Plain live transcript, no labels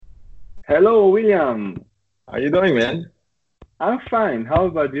Hello, William. How you doing, man? I'm fine. How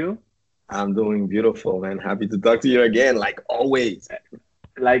about you? I'm doing beautiful, man. Happy to talk to you again, like always.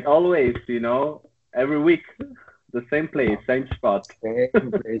 Like always, every week, the same place, same spot.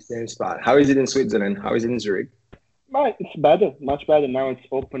 Same place, same spot. How is it in Switzerland? How is it in Zurich? But it's better, much better. Now it's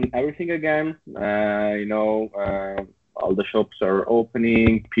open everything again. All the shops are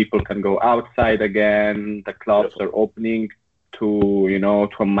opening. People can go outside again. The clubs Beautiful. are opening to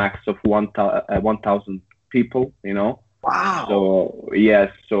a max of 1,000 people. Wow. So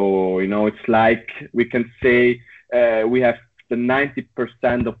yes, so it's like we can say we have the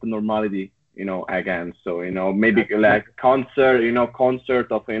 90% of the normality, again. So maybe That's like beautiful.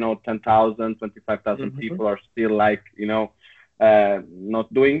 concert of 10,000, 25,000 Hmm. people are still like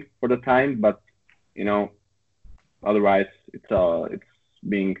not doing for the time, but you know otherwise it's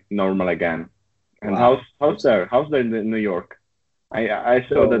being normal again. And Wow. how's there in New York? I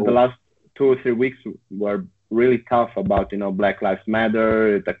saw that the So, last 2 or 3 weeks were really tough about Black Lives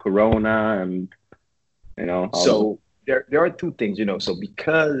Matter, the Corona, and all the. there are two things, So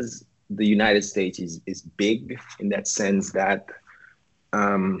because the United States is big in that sense that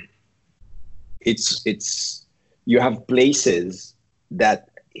um, it's you have places that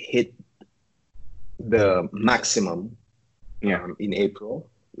hit the maximum Yeah. in April,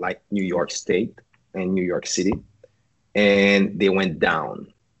 like New York State and New York City, and they went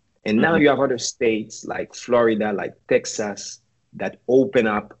down. And now Hmm. you have other states like Florida, like Texas, that open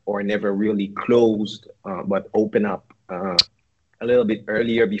up or never really closed, but open up a little bit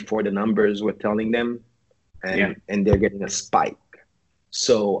earlier before the numbers were telling them, Yeah. and they're getting a spike.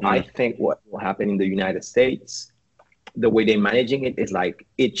 So I Mm. think what will happen in the United States, the way they're managing it is like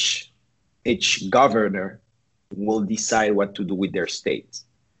each governor will decide what to do with their states.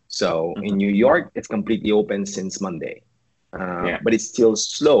 So in Hmm. New York, it's completely open since Monday. Yeah. But it's still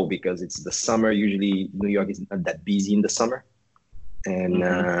slow because it's the summer. Usually, New York is not that busy in the summer, and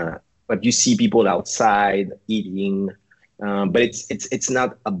Hmm. but you see people outside eating, but it's not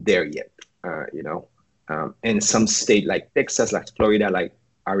up there yet, And some state like Texas, like Florida, like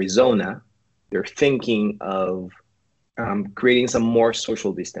Arizona, they're thinking of creating some more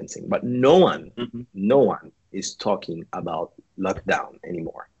social distancing, but Hmm. no one is talking about lockdown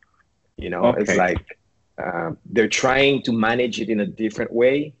anymore. It's Okay. like they're trying to manage it in a different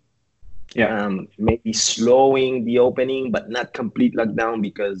way, Yeah. maybe slowing the opening, but not complete lockdown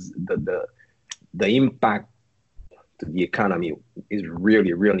because the impact to the economy is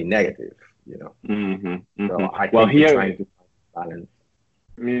really, really negative. Hmm. Hmm. So I Well, think they're trying here, to balance.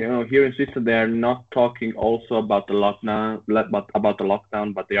 here in Switzerland, they are not talking also about the lockdown,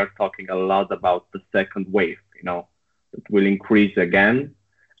 but they are talking a lot about the second wave. It will increase again,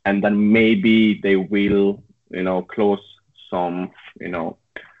 and then maybe they will, close some, you know,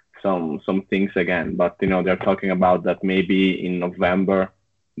 some things again. But they're talking about that maybe in November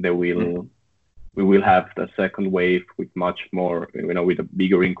they will Mhm. we will have the second wave with much more, with a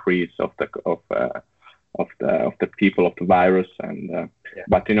bigger increase of the people of the virus. And Yeah.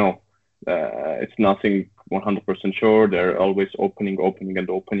 but it's nothing 100% sure. They're always opening and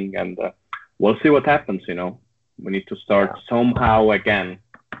opening, and we'll see what happens. We need to start Yeah. somehow again.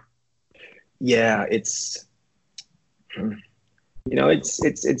 Yeah. It's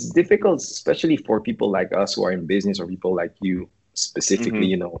difficult, especially for people like us who are in business or people like you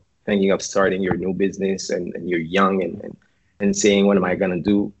specifically, Hmm. thinking of starting your new business and you're young and saying, what am I gonna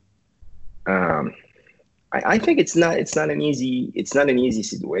do? Um, I think it's not an easy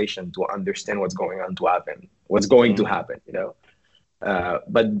situation to understand what's going to Hmm. happen.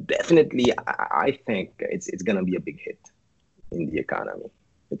 But definitely, I think it's gonna be a big hit in the economy.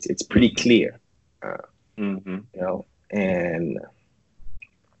 It's pretty Hmm. clear, Hmm. and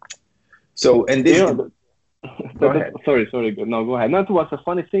so and You this know, go ahead. sorry. No, go ahead. That was a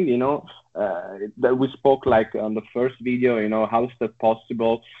funny thing, that we spoke like on the first video. How is that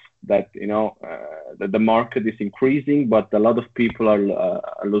possible that that the market is increasing, but a lot of people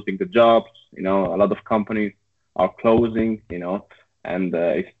are losing the jobs. A lot of companies are closing. And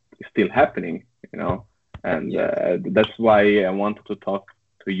it's still happening. And Yes. that's why I wanted to talk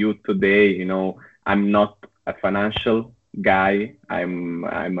to you today. I'm not a financial guy. I'm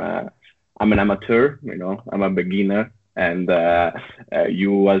an amateur. I'm a beginner, and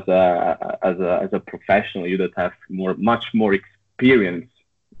you as a professional, you that have much more experience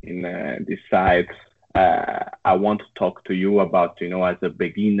in this side. I want to talk to you about as a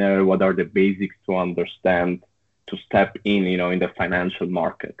beginner, what are the basics to understand to step in the financial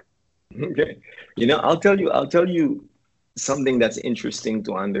market. Okay. I'll tell you something that's interesting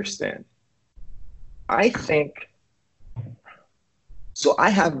to understand. I think So I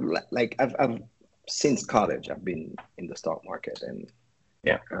have like I've since college I've been in the stock market and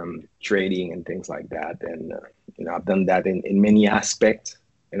Yeah. trading and things like that, and I've done that in many aspects,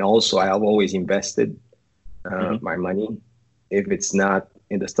 and also I have always invested Mm-hmm. my money. If it's not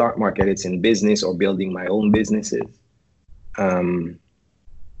in the stock market, it's in business or building my own businesses. Um,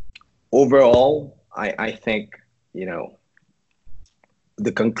 Overall, I think, you know,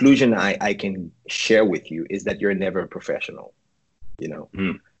 the conclusion I can share with you is that you're never a professional, you know.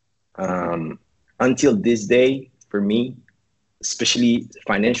 Mm-hmm. Until this day, for me, especially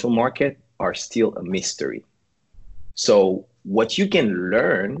financial market, are still a mystery. So what you can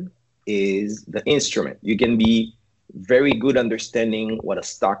learn is the instrument. You can be very good understanding what a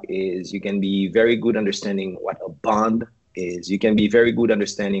stock is. You can be very good understanding what a bond is. You can be very good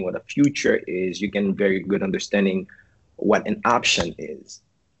understanding what a future is. You can very good understanding what an option is.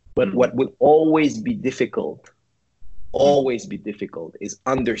 But what will always be difficult is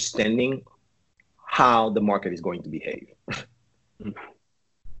understanding how the market is going to behave.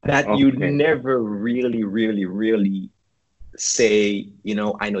 That you Okay. never really, really, really say,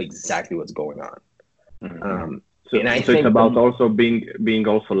 I know exactly what's going on. Mm-hmm. So And I so it's think about also being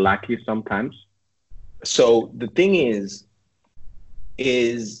also lucky sometimes. so the thing is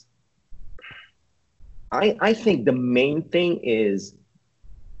I think the main thing is,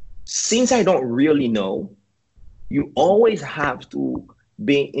 since I don't really know, you always have to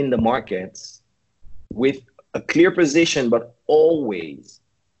be in the markets with a clear position, but always,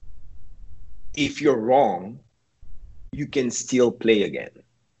 if you're wrong, you can still play again.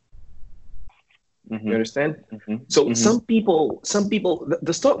 You Mm-hmm. understand? Mm-hmm. So Mm-hmm. some people,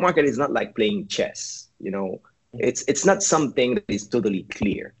 the stock market is not like playing chess. It's not something that is totally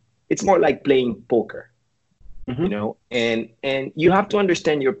clear. It's more like playing poker. Mm-hmm. And you have to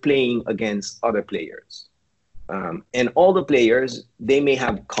understand you're playing against other players. And all the players, they may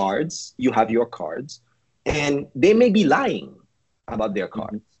have cards. You have your cards, and they may be lying about their Mm-hmm.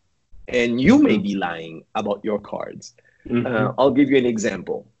 cards, and you may be lying about your cards. Mm-hmm. I'll give you an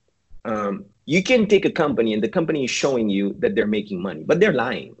example. You can take a company and the company is showing you that they're making money, but they're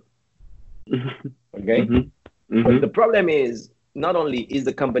lying. Okay. Mm-hmm. But Mm-hmm. the problem is, not only is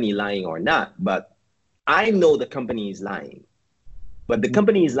the company lying or not, but I know the company is lying, but the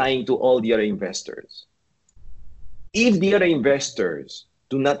company is lying to all the other investors. If the other investors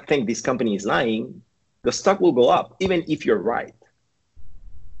do not think this company is lying, the stock will go up, even if you're right.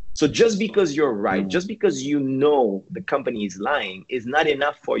 So just because you're right, just because you know the company is lying, is not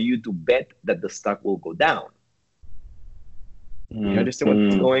enough for you to bet that the stock will go down. You understand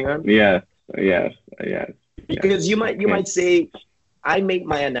what's Mm-hmm. going on? Yes, yes, yes, yes. Because you might Okay. say, I made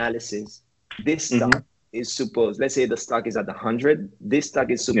my analysis. This Mm-hmm. stock is supposed, let's say the stock is at 100. This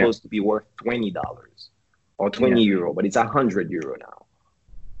stock is Yeah, supposed to be worth $20 or 20 yeah. euro, but it's 100 euro now.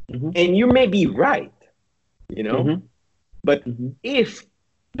 Mm-hmm. And you may be right, you know, Mm-hmm. but Mm-hmm. if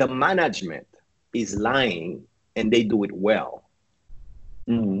the management is lying and they do it well,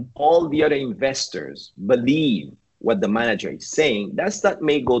 Mm-hmm. all the other investors believe what the manager is saying, that stock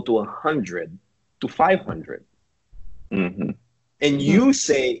may go to 100 to 500. Mm-hmm. And Mm-hmm. you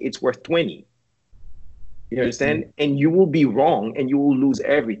say it's worth 20. You Mm-hmm. understand? And you will be wrong and you will lose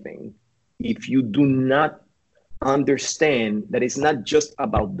everything if you do not understand that it's not just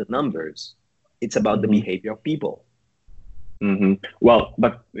about the numbers, it's about the Mm-hmm. behavior of people. Mm-hmm. Well,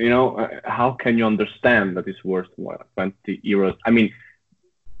 but how can you understand that it's worth what, 20 euros? I mean,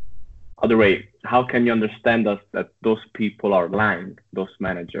 other way, how can you understand that those people are lying, those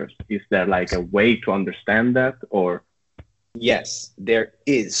managers? Is there like a way to understand that, or? Yes, there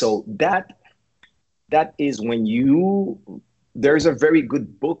is. So that is when there's a very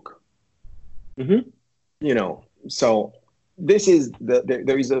good book, Mm-hmm. so this is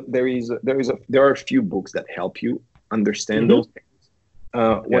there are a few books that help you understand Mm-hmm. those things.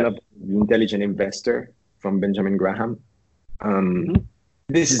 One Yes. of The Intelligent Investor from Benjamin Graham. Um, Mm-hmm.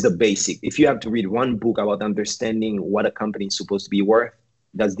 this is the basic. If you have to read one book about understanding what a company is supposed to be worth,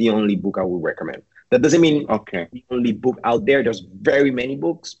 that's the only book I would recommend. That doesn't mean Okay. the only book out there. There's very many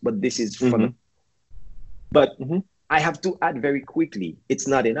books, but this is Mm-hmm. fundamental. But Mm-hmm. I have to add very quickly, it's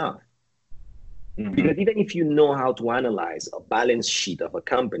not enough. Mm-hmm. Because even if you know how to analyze a balance sheet of a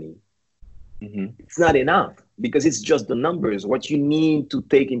company, Mm-hmm. it's not enough because it's just the numbers. What you need to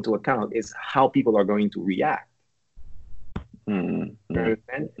take into account is how people are going to react. You Mm-hmm.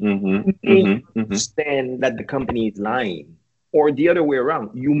 understand? Mm-hmm. You may Mm-hmm. Mm-hmm. understand that the company is lying, or the other way around.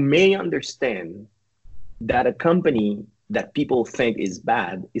 You may understand that a company that people think is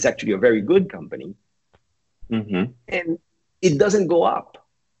bad is actually a very good company, Mm-hmm. and it doesn't go up.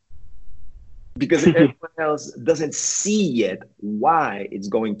 because everyone else doesn't see yet why it's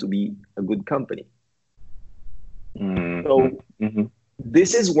going to be a good company. So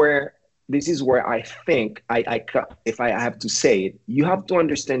this is where I think if I have to say it, you have to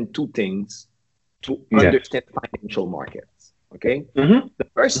understand two things to understand financial markets. Okay, the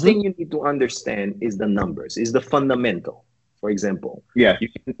first thing you need to understand is the numbers, is the fundamental. For example, you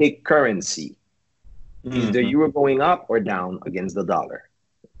can take currency. Is the euro going up or down against the dollar?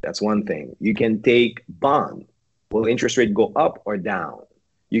 That's one thing. You can take bond. Will interest rate go up or down?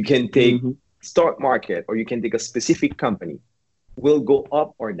 You can take stock market, or you can take a specific company. Will go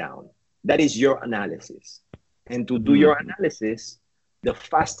up or down? That is your analysis. And to do your analysis, the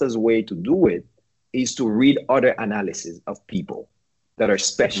fastest way to do it is to read other analysis of people that are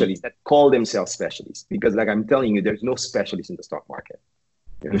specialists, that call themselves specialists. Because like I'm telling you, there's no specialist in the stock market.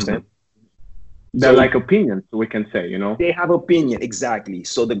 You understand? They're like opinions, we can say, you know? They have opinion, exactly.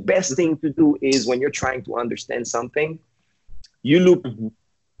 So the best thing to do is when you're trying to understand something, you look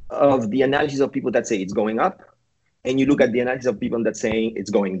of the analysis of people that say it's going up, and you look at the analysis of people that saying it's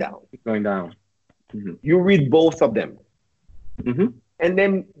going down. It's going down. You read both of them. And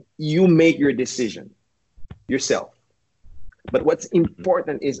then you make your decision yourself. But what's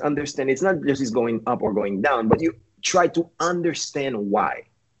important is understand it's not just is going up or going down, but you try to understand why.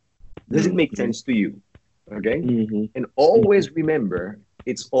 Does it make sense to you? Okay? And always remember,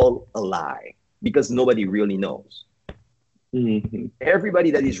 it's all a lie because nobody really knows.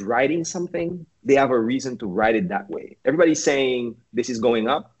 Everybody that is writing something, they have a reason to write it that way. Everybody saying this is going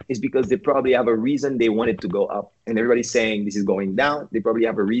up is because they probably have a reason they want it to go up. And everybody saying this is going down, they probably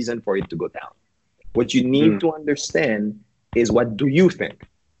have a reason for it to go down. What you need to understand is, what do you think?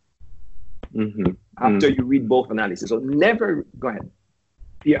 After you read both analysis. So never, go ahead.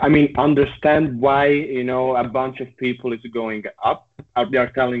 Yeah, I mean, understand why, you know, a bunch of people is going up. They are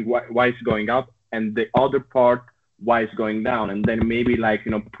telling why it's going up, and the other part, why it's going down. And then maybe like,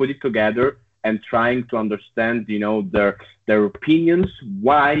 you know, put it together and trying to understand, you know, their opinions,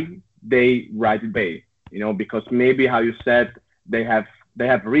 why they write it, you know, because maybe how you said, they have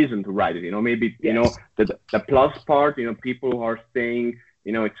reason to write it, you know, maybe, you know, the plus part, you know, people are saying,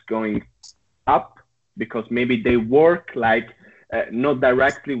 you know, it's going up because maybe they work like, not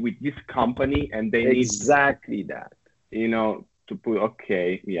directly with this company, and they need exactly that, you know, to put,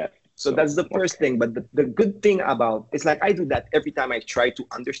 so that's the first thing. But the good thing about it's like I do that every time I try to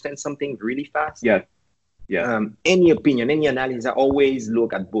understand something really fast. Any opinion, any analysis, I always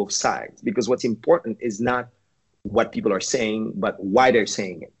look at both sides, because what's important is not what people are saying, but why they're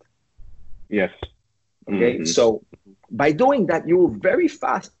saying it. Okay, so by doing that, you will very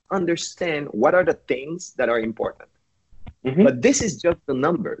fast understand what are the things that are important. But this is just the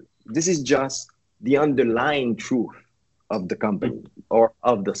numbers. This is just the underlying truth of the company or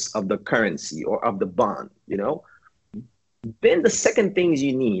of the currency or of the bond, you know? Then the second things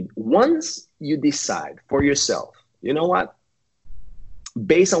you need, once you decide for yourself, you know what?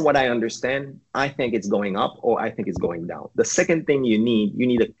 Based on what I understand, I think it's going up or I think it's going down. The second thing you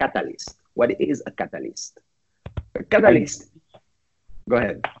need a catalyst. What is a catalyst? A catalyst, go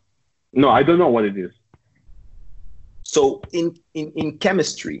ahead. No, I don't know what it is. So in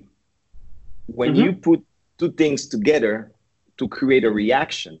chemistry, when you put two things together to create a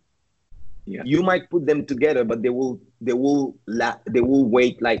reaction, you might put them together, but they will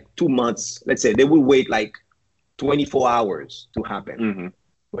wait like 2 months. Let's say they will wait like 24 hours to happen.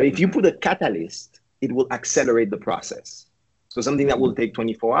 But if you put a catalyst, it will accelerate the process. So something that will take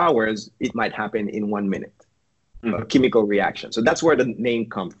 24 hours, it might happen in 1 minute. A chemical reaction. So that's where the name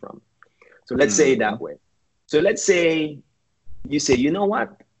comes from. So let's say it that way. So let's say you say, you know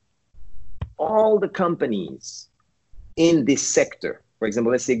what? All the companies in this sector, for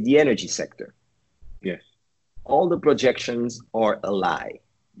example, let's take the energy sector. All the projections are a lie.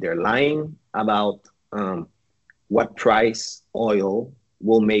 They're lying about what price oil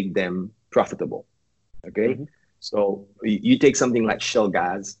will make them profitable. Okay. So you take something like Shell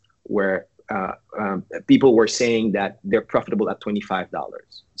gas, where people were saying that they're profitable at $25.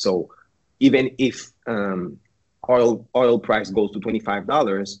 So even if oil price goes to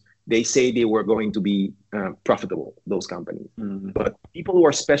 $25, they say they were going to be profitable, those companies. But people who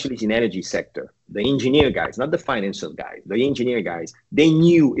are specialists in energy sector, the engineer guys, not the financial guys, the engineer guys, they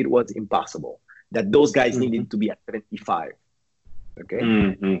knew it was impossible, that those guys needed to be at 75.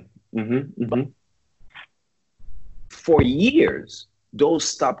 Okay. But for years, those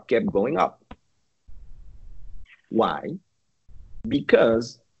stocks kept going up. Why?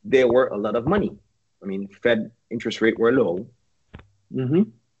 Because there were a lot of money. I mean, Fed interest rate were low.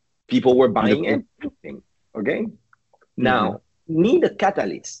 People were buying everything. Okay. Now, need a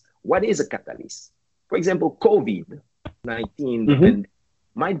catalyst. what is a catalyst? For example, COVID-19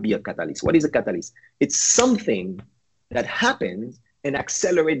 might be a catalyst. What is a catalyst? It's something that happens and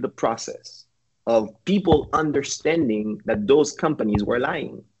accelerate the process of people understanding that those companies were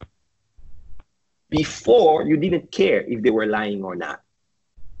lying. Before, you didn't care if they were lying or not.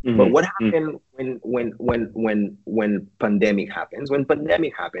 But what happened when pandemic happens? When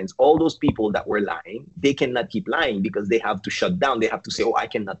pandemic happens, all those people that were lying, they cannot keep lying because they have to shut down. They have to say, oh, I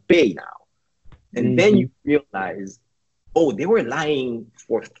cannot pay now. And then you realize, oh, they were lying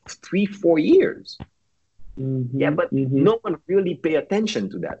for 3-4 years. Yeah, but no one really pay attention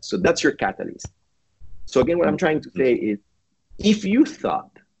to that. So that's your catalyst. So again, what I'm trying to say is, if you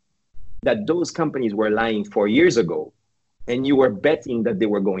thought that those companies were lying 4 years ago, and you were betting that they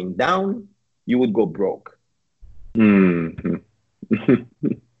were going down, you would go broke. So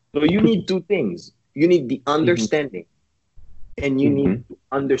you need two things. You need the understanding, and you need to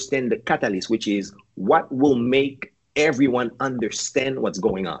understand the catalyst, which is what will make everyone understand what's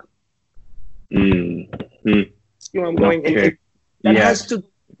going on. You know where I'm going? Okay. And that has to do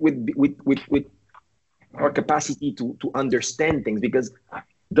with our capacity to understand things, because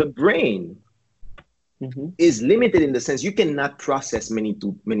the brain is limited in the sense you cannot process many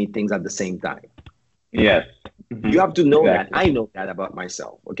things at the same time. Yes. You have to know that. I know that about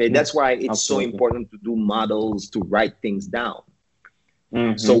myself. Okay. That's why it's so important to do models, to write things down.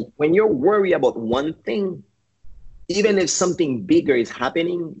 So when you're worried about one thing, even if something bigger is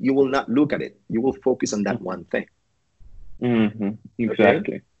happening, you will not look at it. You will focus on that one thing. Exactly.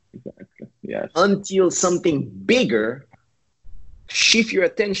 Okay? Exactly. Yes. Until something bigger shift your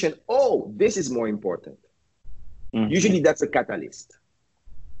attention. Oh, this is more important. Usually that's a catalyst.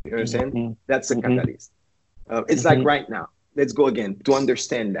 You understand? That's a catalyst. It's like right now. Let's go again to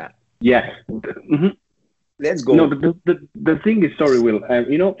understand that. Yes. Let's go. No, but the thing is, sorry, Will,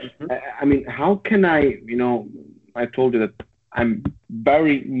 you know, I mean, how can I, you know, I told you that I'm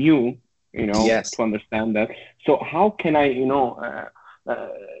very new, you know, to understand that. So how can I, you know,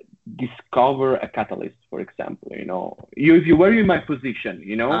 discover a catalyst, for example? You know, if you were in my position,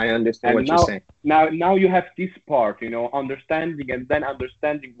 you know, I understand what you're saying. Now you have this part, you know, understanding, and then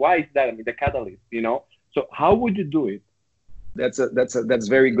understanding why is that, I mean, the catalyst, you know. So how would you do it? That's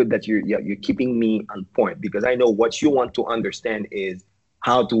very good that you're keeping me on point, because I know what you want to understand is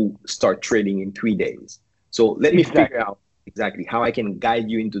how to start trading in 3 days. So let me figure out exactly how I can guide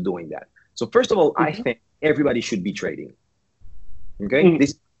you into doing that. So first of all, I think everybody should be trading. Okay.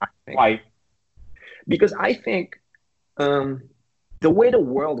 Why? Because I think the way the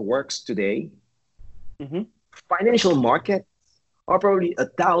world works today, financial markets are probably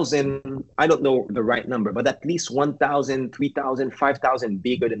 1,000, I don't know the right number, but at least 1,000, 3,000, 5,000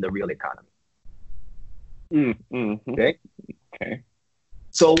 bigger than the real economy. Okay.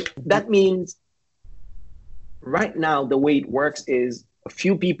 So that means right now, the way it works is a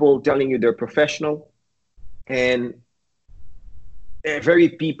few people telling you they're professional, and very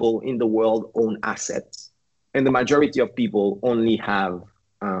people in the world own assets, and the majority of people only have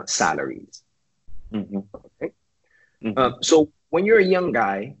salaries. Okay? So when you're a young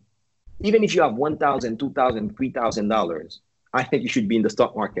guy, even if you have $1,000, $2,000, $3,000, I think you should be in the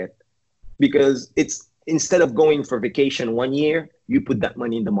stock market, because it's, instead of going for vacation 1 year, you put that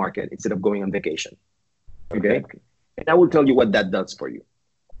money in the market instead of going on vacation. Okay. And I will tell you what that does for you.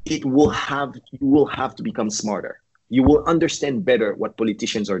 You will have to become smarter. You will understand better what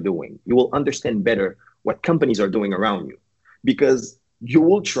politicians are doing. You will understand better what companies are doing around you, because you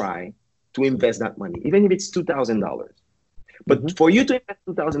will try to invest that money, even if it's $2,000. But for you to invest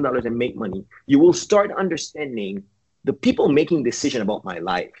 $2,000 and make money, you will start understanding the people making decision about my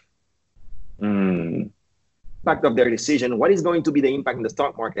life. Impact of their decision, what is going to be the impact in the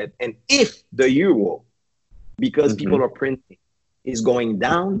stock market, and if the euro, because people are printing, is going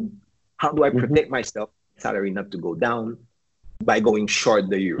down, how do I protect myself, salary not to go down, by going short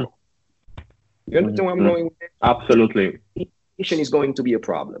the euro? You understand where I'm going with it? Absolutely. Inflation is going to be a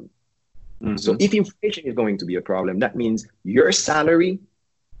problem. So if inflation is going to be a problem, that means your salary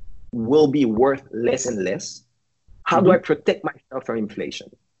will be worth less and less. How do I protect myself from inflation?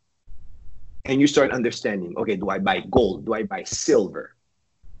 And you start understanding, okay, do I buy gold? Do I buy silver?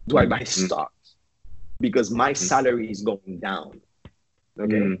 Do I buy stocks? Because my salary is going down.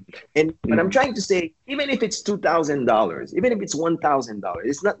 Okay. And what I'm trying to say, even if it's $2,000, even if it's $1,000,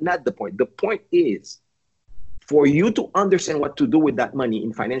 it's not the point. The point is, for you to understand what to do with that money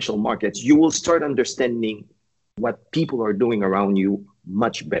in financial markets, you will start understanding what people are doing around you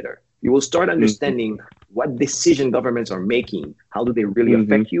much better. You will start understanding what decision governments are making. How do they really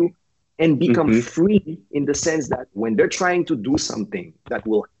affect you? and become Mm-hmm. free in the sense that when they're trying to do something that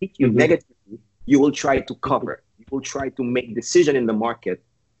will hit you Mm-hmm. negatively, you will try to cover. You will try to make decision in the market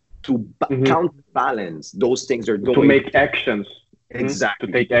to Mm-hmm. counterbalance those things they're To doing. make actions. Mm-hmm. To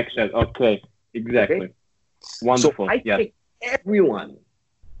Exactly. take action. Okay. Okay. Exactly. So Wonderful. I Yes. think everyone Mm-hmm.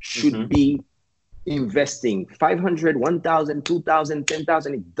 should be investing 500, 1,000, 2,000,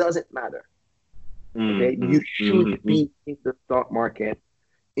 10,000. It doesn't matter. Okay. Mm-hmm. You should Mm-hmm. be in the stock market,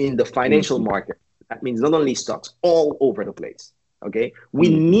 in the financial Mm-hmm. market. That means not only stocks, all over the place. Okay. We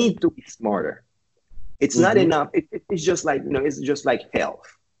Mm-hmm. need to be smarter. It's not Mm-hmm. enough. It's just like, it's just like health.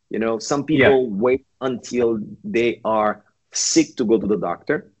 Some Yes. people wait until they are sick to go to the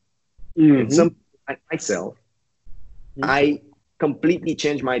doctor. And Mm-hmm. some, like myself, I completely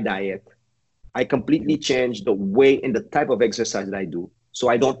changed my diet. I completely changed the way and the type of exercise that I do. So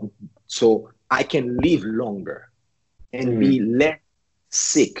I can live longer and Mm-hmm. be less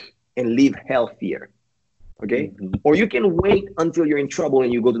sick and live healthier. Okay. Mm-hmm. Or you can wait until you're in trouble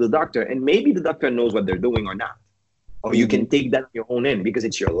and you go to the doctor, and maybe the doctor knows what they're doing or not. Or you Mm-hmm. can take that on your own end because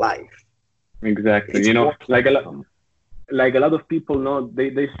it's your life. Exactly. It's more Like a lot of people know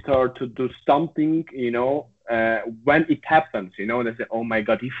they start to do something, when it happens, they say, oh my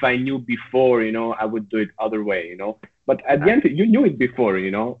God, if I knew before, I would do it other way, but at the end, you knew it before,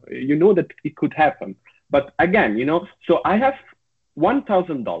 you know that it could happen. But again, so I have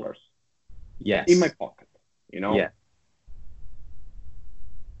 $1,000 in my yes. pocket, Yeah.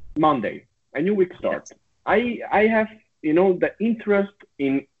 Monday, a new week starts. Yes. I have, the interest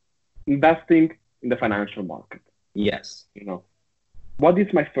in investing in the financial market, Yes. you know. What is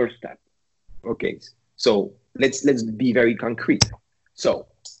my first step? Okay. So let's be very concrete. So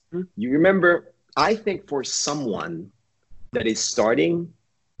Mm-hmm. you remember, I think for someone that is starting,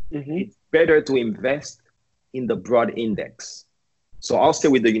 Mm-hmm. it's better to invest in the broad index. So I'll stay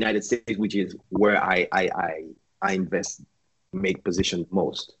with the United States, which is where I invest, make position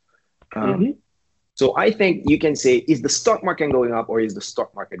most. Um, Mm-hmm. so I think you can say, is the stock market going up or is the stock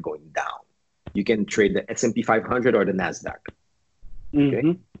market going down? You can trade the S&P 500 or the Nasdaq. Okay.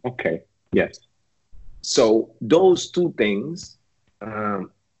 Mm-hmm. Okay. Yes. So those two things,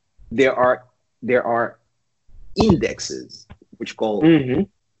 um, there are indexes which call Mm-hmm.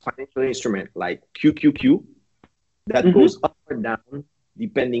 financial instrument like QQQ that Mm-hmm. goes up or down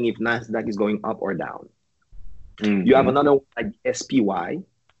depending if Nasdaq is going up or down. You have Mm-hmm. another one like SPY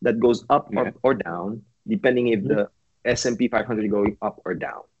that goes up Yeah. or down depending if Mm-hmm. the S&P 500 is going up or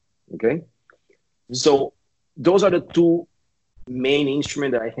down. Okay. Mm-hmm. So those are the two main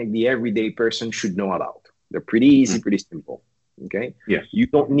instruments that I think the everyday person should know about. They're pretty easy, pretty simple. Okay. Yes. You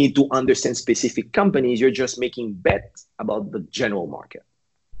don't need to understand specific companies. You're just making bets about the general market.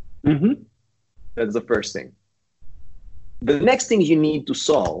 Mm-hmm. That's the first thing. The next thing you need to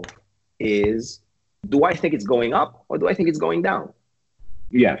solve is, do I think it's going up or do I think it's going down?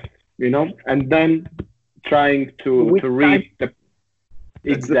 Yes. And then trying to Which read time? the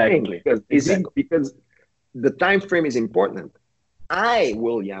That's the thing, exactly. because Exactly. because the time frame is important. I,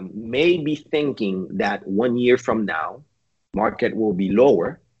 William, may be thinking that 1 year from now, market will be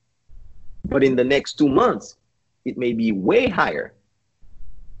lower, but in the next 2 months, it may be way higher.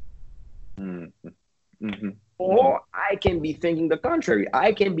 Mm-hmm. Mm-hmm. Or I can be thinking the contrary.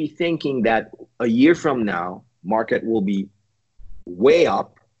 I can be thinking that a year from now, market will be way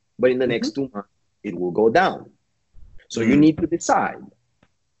up, but in the Mm-hmm. next 2 months, it will go down. So you Mm-hmm. need to decide.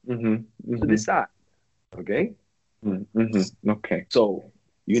 Mm-hmm. To decide. Okay. Mm-hmm. Okay. So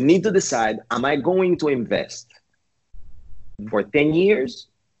you need to decide, am I going to invest for 10 years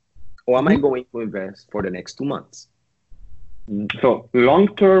or am I Mm-hmm. going to invest for the next 2 months? So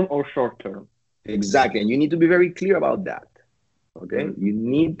long term or short term? Exactly. And you need to be very clear about that. Okay. Mm-hmm. You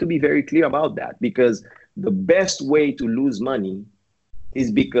need to be very clear about that, because the best way to lose money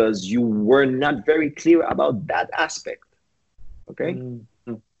is because you were not very clear about that aspect. Okay.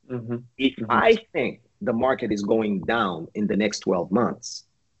 Mm-hmm. Mm-hmm. If I think the market is going down in the next 12 months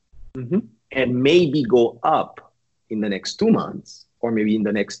Mm-hmm. and maybe go up in the next 2 months or maybe in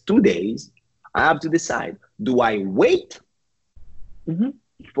the next 2 days, I have to decide, do I wait Mm-hmm.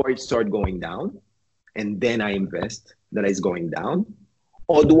 before it starts going down and then I invest that is going down?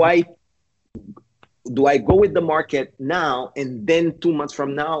 Or do I go with the market now and then 2 months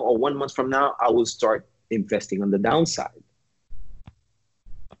from now or 1 month from now, I will start investing on the downside?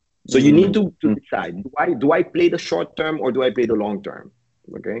 So you need to decide, do I play the short term or do I play the long term?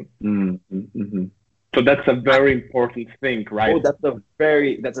 Okay. Mm-hmm. So that's a very important thing, right? Oh, that's a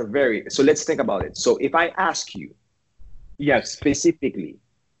very, so let's think about it. So if I ask you Yes. specifically,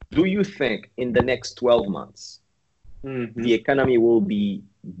 do you think in the next 12 months, Mm-hmm. the economy will be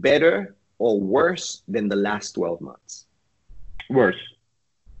better or worse than the last 12 months? Worse,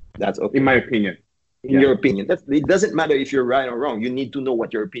 That's okay. in my opinion. In your opinion. It doesn't matter if you're right or wrong. You need to know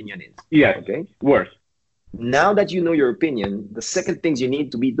what your opinion is. Yes. Okay. Worse. Now that you know your opinion, the second things you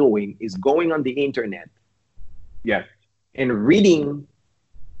need to be doing is going on the internet. Yes. And reading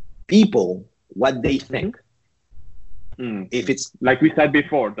people what they think. If it's like we said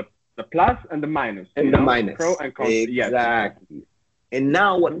before, the plus and the minus. And the minus. Pro and con. Exactly. Yes. And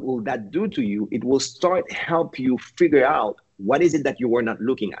now what will that do to you? It will start help you figure out what is it that you were not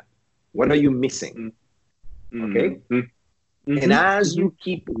looking at. What are you missing? Okay? And as you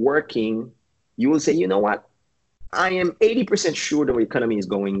keep working, you will say, you know what? I am 80% sure the economy is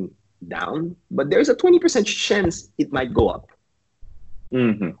going down, but there's a 20% chance it might go up.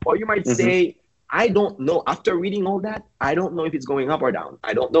 Or you might say, I don't know. After reading all that, I don't know if it's going up or down.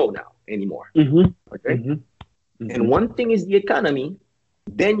 I don't know now anymore. Okay? And one thing is the economy.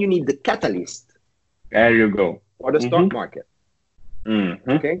 Then you need the catalyst. There you go. Or the stock market.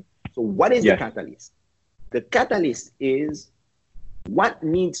 Okay? So what is the catalyst? The catalyst is what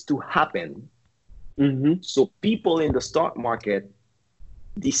needs to happen so people in the stock market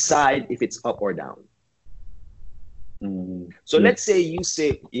decide if it's up or down. So let's say you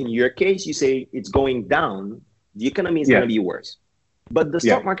say, in your case, you say it's going down, the economy is going to be worse. But the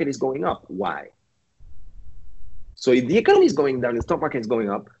stock market is going up. Why? So if the economy is going down, the stock market is going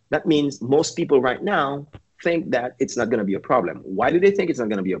up, that means most people right now think that it's not going to be a problem. Why do they think it's not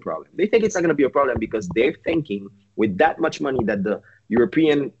going to be a problem? They think it's not going to be a problem because they're thinking with that much money that the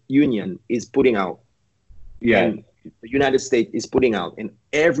European Union is putting out, and the United States is putting out, and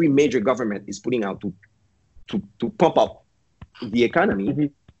every major government is putting out to pump up the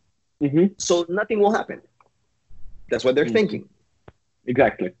economy, so nothing will happen. That's what they're thinking.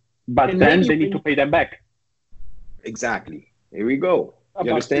 Exactly. But and then they need to pay them back. Exactly. Here we go.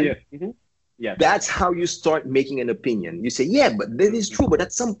 You understand? Yeah. That's how you start making an opinion. You say, yeah, but that is true. But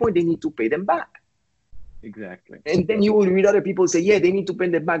at some point, they need to pay them back. Exactly. And then you will read other people say, yeah, they need to pay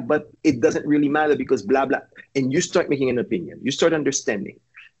them back, but it doesn't really matter because blah, blah. And you start making an opinion. You start understanding.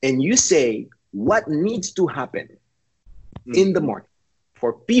 And you say, what needs to happen in the market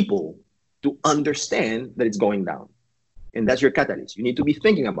for people to understand that it's going down? And that's your catalyst. You need to be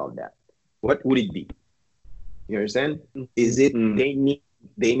thinking about that. What would it be? You understand? Is it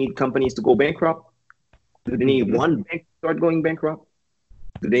they need companies to go bankrupt? Do they need one bank to start going bankrupt?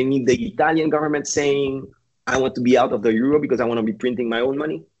 Do they need the Italian government saying, I want to be out of the euro because I want to be printing my own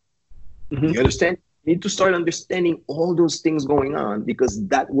money? You understand? You need to start understanding all those things going on because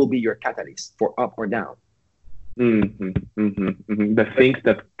that will be your catalyst for up or down. The things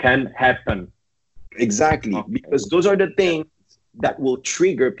that can happen. Exactly. Okay. Because those are the things that will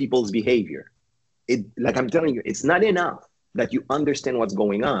trigger people's behavior. Like I'm telling you, it's not enough that you understand what's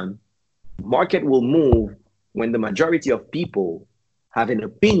going on. Market will move when the majority of people have an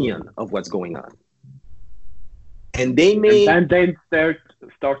opinion of what's going on. And they may... And then they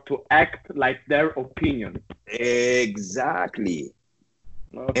start to act like their opinion. Exactly.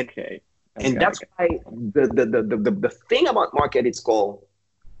 Okay. And that's why the thing about market, it's called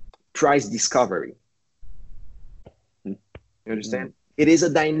price discovery. You understand? It is a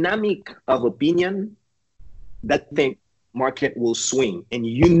dynamic of opinion that think market will swing. And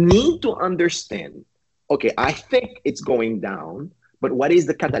you need to understand, okay, I think it's going down, but what is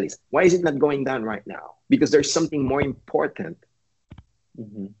the catalyst? Why is it not going down right now? Because there's something more important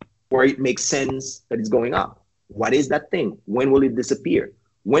where it makes sense that it's going up. What is that thing? When will it disappear?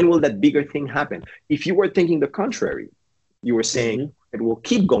 When will that bigger thing happen? If you were thinking the contrary, you were saying it will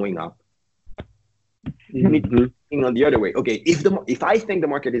keep going up. You need to think on the other way. Okay, if I think the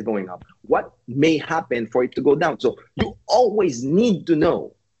market is going up, what may happen for it to go down? So you always need to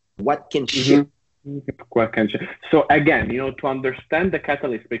know what can shift. So again, to understand the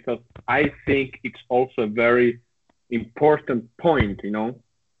catalyst, because I think it's also a very important point,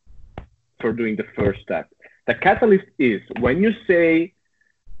 for doing the first step. The catalyst is when you say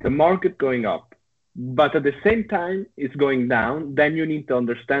the market going up, but at the same time it's going down, then you need to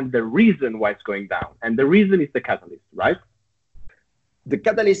understand the reason why it's going down. And the reason is the catalyst, right? The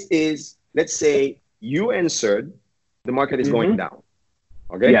catalyst is, let's say you answered the market is going down.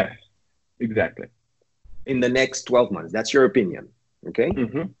 Okay? Yes, exactly. In the next 12 months. That's your opinion. Okay?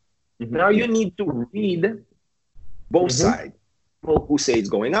 Now you need to read both sides. People who say it's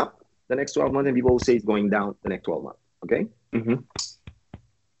going up the next 12 months and people who say it's going down the next 12 months. Okay?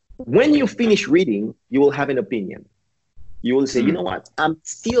 When you finish reading, you will have an opinion. You will say, you know what? I'm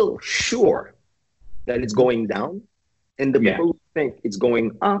still sure that it's going down. And the people who think it's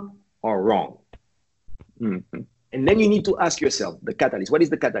going up are wrong. And then you need to ask yourself the catalyst. What is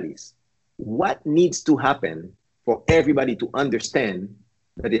the catalyst? What needs to happen for everybody to understand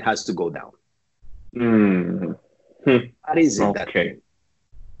that it has to go down? Mm. What is it? Okay.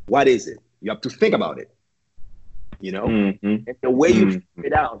 What is it? You have to think about it. You know, Mm-hmm. and the way you figure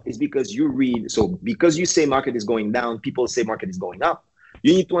it out is because you read. So because you say market is going down, people say market is going up.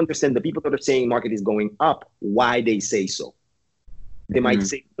 You need to understand the people that are saying market is going up, why they say so. They might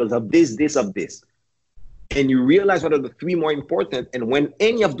say because of this, of this. And you realize what are the three more important. And when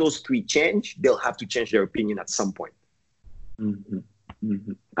any of those three change, they'll have to change their opinion at some point. Mm-hmm.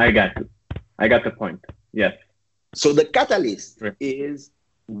 Mm-hmm. I got you. I got the point. Yes. So the catalyst Right. is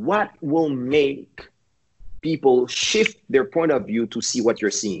what will make people shift their point of view to see what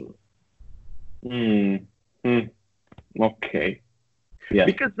you're seeing. Okay. Yeah.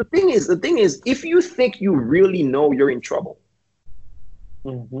 Because the thing is, if you think you really know, you're in trouble.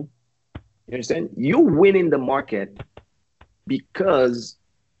 Mm-hmm. You understand? You win in the market because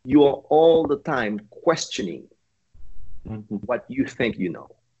you are all the time questioning what you think you know,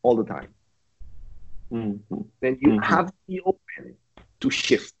 all the time. Mm-hmm. Then you have to be open to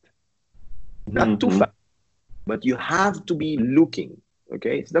shift. Not too fast, but you have to be looking.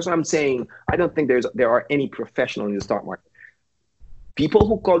 Okay, so that's what I'm saying. I don't think there are any professional in the stock market. People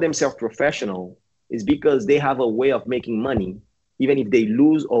who call themselves professional is because they have a way of making money, even if they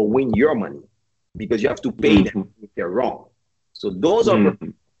lose or win your money, because you have to pay them if they're wrong. So those are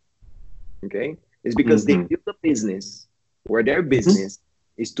okay. It's because they build a business where their business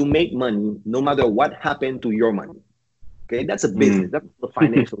is to make money no matter what happened to your money. Okay, that's a business. That's the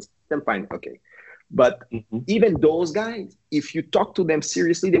financial system. Fine. Okay. But even those guys, if you talk to them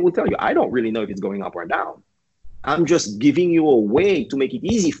seriously, they will tell you, I don't really know if it's going up or down. I'm just giving you a way to make it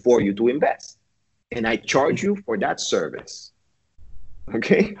easy for you to invest. And I charge you for that service.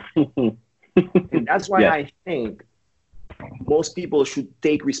 Okay? And that's why I think most people should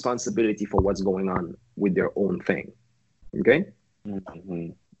take responsibility for what's going on with their own thing. Okay?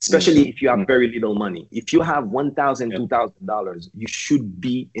 Especially if you have very little money. If you have $1,000, $2,000, you should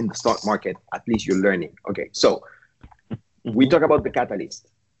be in the stock market. At least you're learning. Okay, so we talk about the catalyst.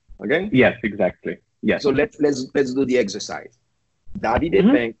 Okay. Yes, exactly. Yes. So let's do the exercise.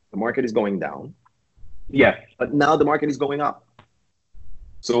 Davide thinks the market is going down. Yes. But now the market is going up.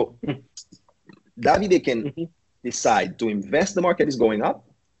 So Davide can decide to invest the market is going up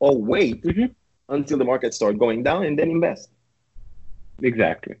or wait until the market starts going down and then invest.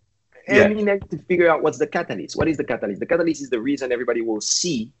 Exactly. And you need to figure out what's the catalyst. What is the catalyst? The catalyst is the reason everybody will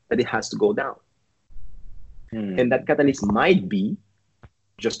see that it has to go down. And that catalyst might be,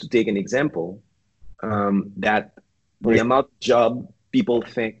 just to take an example, that the amount of job people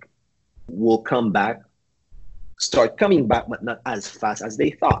think will come back, start coming back, but not as fast as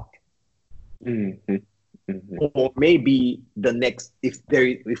they thought. Or maybe the next, if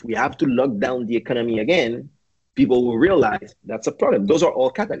we have to lock down the economy again, people will realize that's a problem. Those are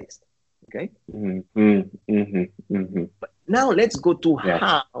all catalysts. Okay. But now let's go to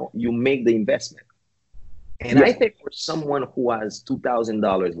how you make the investment. And I think for someone who has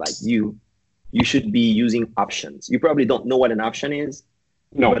 $2,000 like you should be using options. You probably don't know what an option is.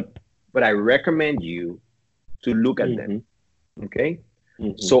 No. But I recommend you to look at them. Okay.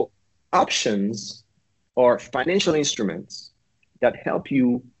 So options are financial instruments that help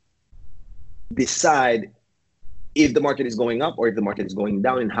you decide if the market is going up or if the market is going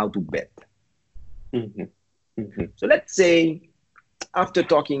down and how to bet. So let's say after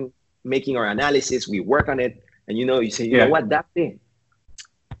making our analysis, we work on it, and you say, you know what, that thing,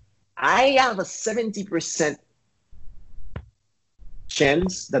 I have a 70%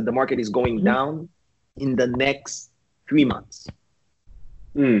 chance that the market is going down in the next 3 months.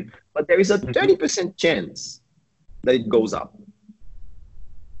 But there is a 30% chance that it goes up.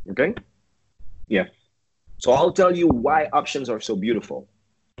 Okay? Yes. So I'll tell you why options are so beautiful.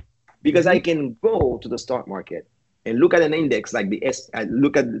 Because I can go to the stock market and look at an index like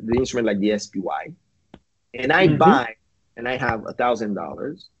look at the instrument like the SPY, and I buy, and I have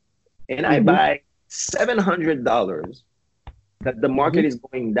 $1,000, and I buy $700 that the market is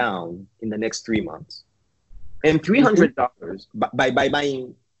going down in the next 3 months, and $300 by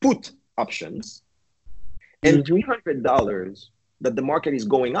buying put options, and $300 that the market is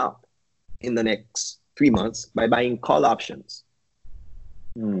going up in the next 3 months by buying call options.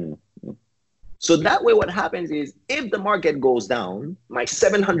 So that way what happens is if the market goes down, my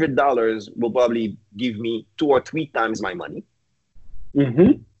 $700 will probably give me 2 or 3 times my money.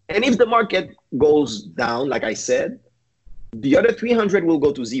 And if the market goes down, like I said, the other 300 will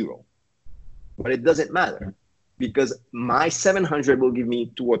go to zero. But it doesn't matter because my 700 will give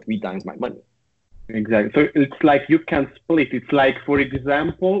me 2 or 3 times my money. Exactly. So it's like you can split. It's like, for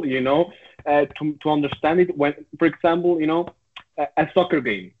example, to understand it, when, for example, a soccer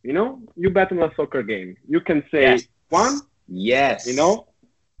game, you bet on a soccer game. You can Yes. say, one, you Yes. know,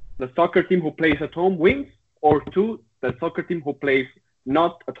 the soccer team who plays at home wins, or two, the soccer team who plays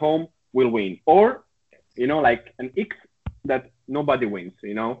not at home will win, or, like an X that nobody wins,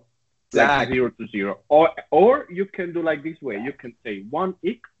 like Exactly. 0-0. Or you can do like this way. You can say one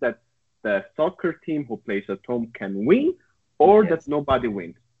X that the soccer team who plays at home can win, or that Yes. nobody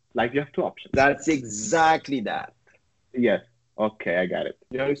wins. Like, you have two options. That's exactly that. Yes. Okay, I got it.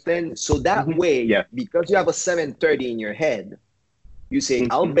 You understand? So that Mm-hmm. way, Yes. because you have a 730 in your head, you say,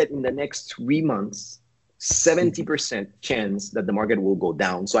 I'll Mm-hmm. bet in the next 3 months, 70% chance that the market will go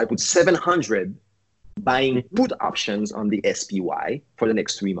down. So I put 700 buying Mm-hmm. put options on the SPY for the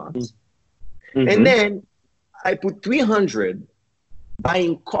next 3 months. Mm-hmm. And then I put 300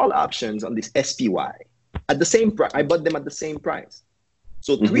 buying call options on this SPY at the same price. I bought them at the same price.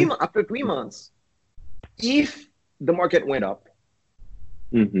 So after 3 months, if the market went up,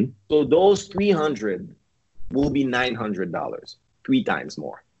 Mm-hmm. so those 300 will be $900, 3 times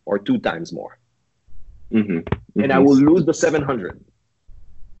more or 2 times more. Mm-hmm. And I will lose the 700.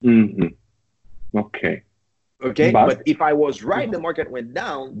 Mm-hmm. Okay. Okay. But But if I was right, the market went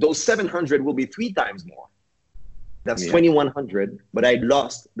down, those 700 will be 3 times more. That's 2,100, but I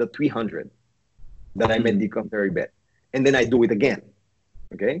lost the 300 that I made the contrary bet. And then I do it again.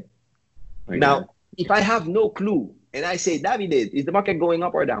 Okay. Now, if I have no clue and I say, Davide, is the market going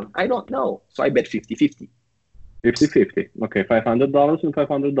up or down? I don't know. So I bet 50-50. 50-50. Okay, $500 and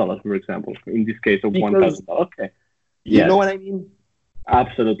 $500, for example. In this case of $1,000. Okay. You know what I mean?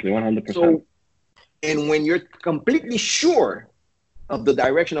 Absolutely, 100%. So, and when you're completely sure of the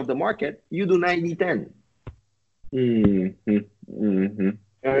direction of the market, you do 90-10. Mm-hmm. Mm-hmm.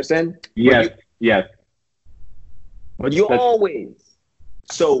 You understand? Yes. Yes. But you always.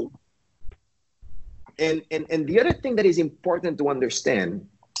 So, and the other thing that is important to understand,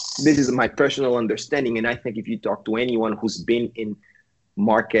 this is my personal understanding, and I think if you talk to anyone who's been in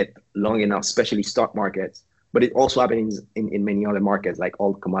market long enough, especially stock markets, but it also happens in many other markets like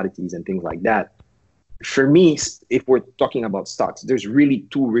all commodities and things like that. For me, if we're talking about stocks, there's really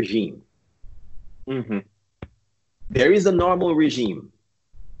two regimes. Mm-hmm. There is a normal regime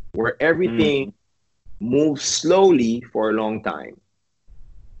where everything moves slowly for a long time.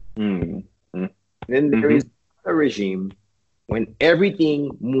 Mm-hmm. Then there is a regime when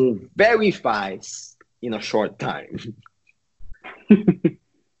everything moves very fast in a short time.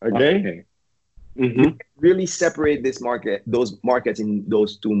 Okay? Mm-hmm. You really separate those markets in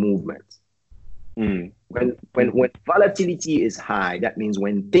those two movements. Mm. When volatility is high, that means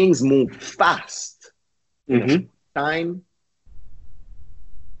when things move fast in a short time,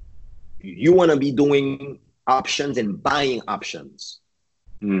 you want to be doing options and buying options.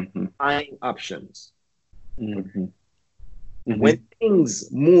 Buying options. When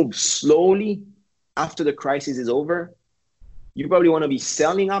things move slowly after the crisis is over, you probably want to be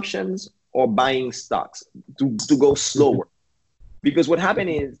selling options or buying stocks to go slower. Because what happened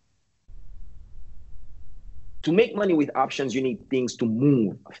is, to make money with options, you need things to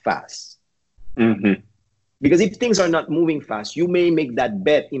move fast. Because if things are not moving fast, you may make that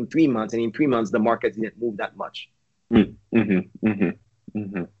bet in 3 months, and in 3 months, the market didn't move that much.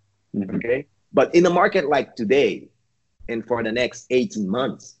 Okay? But in a market like today, and for the next 18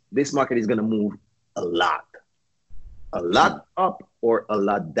 months, this market is going to move a lot up or a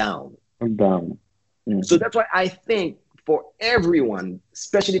lot down. So that's why I think for everyone,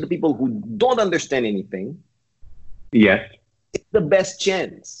 especially the people who don't understand anything, yes, it's the best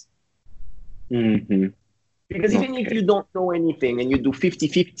chance. Because even if you don't know anything and you do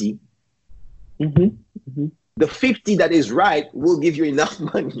 50-50, the 50 that is right will give you enough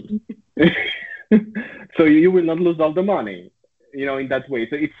money. So you will not lose all the money, in that way.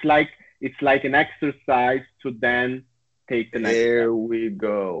 So it's like an exercise to then take the next step. There we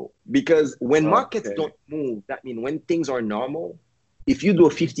go. Because when markets don't move, that means when things are normal, if you do a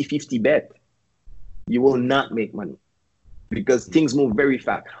 50-50 bet, you will not make money because things move very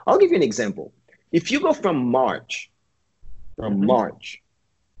fast. I'll give you an example. If you go from March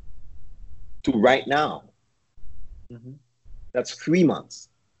to right now, that's 3 months.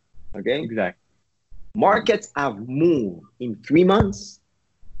 Okay? Exactly. Markets have moved in 3 months.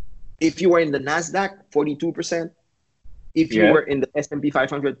 If you were in the NASDAQ, 42%. If you were in the S&P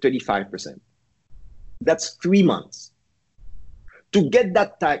 500, 35%. That's 3 months. To get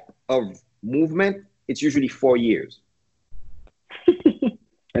that type of movement, it's usually 4 years.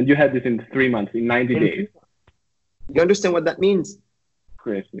 And you had this in 3 months, in 90 days. You understand what that means?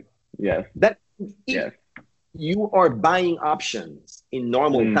 Crazy. Yes. That if Yes. you are buying options in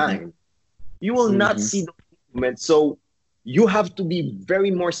normal time, you will not see the movement. So you have to be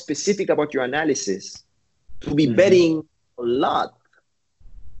very more specific about your analysis to be betting a lot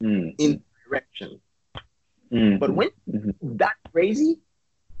in direction. But when that crazy,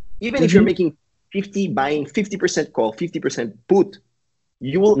 even if you're making 50, buying 50% call, 50% put,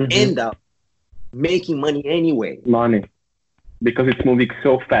 you will end up making money anyway. Money. Because it's moving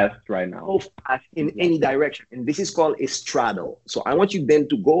so fast right now. So fast in any direction. And this is called a straddle. So I want you then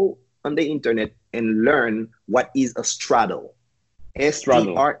to go on the internet and learn what is a straddle.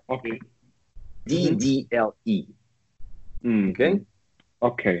 S-T-R-A-D-D-L-E. Okay?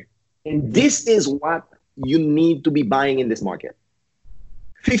 Okay. And this is what you need to be buying in this market.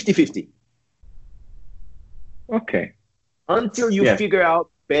 50-50. Okay. Until you figure out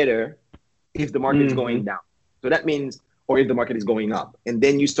better if the market is going down. So that means, or if the market is going up. And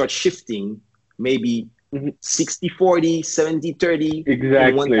then you start shifting maybe 60-40, 70-30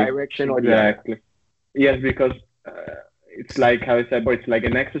 in one direction or the other. Yes, because it's like how I said, but it's like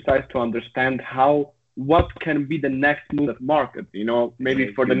an exercise to understand what can be the next move of the market. You know,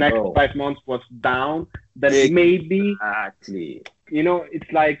 maybe for the next 5 months was down, then maybe, you know, it's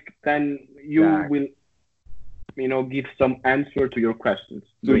like then you will, you know, give some answer to your questions.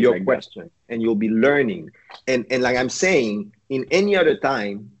 To your question, and you'll be learning. And like I'm saying, in any other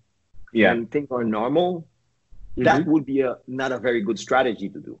time, when things are normal, that would be not a very good strategy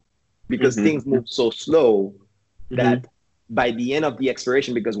to do, because things move so slow that by the end of the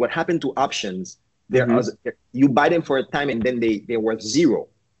expiration, because what happened to options, you buy them for a time and then they're worth zero.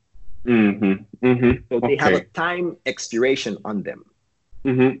 So they have a time expiration on them.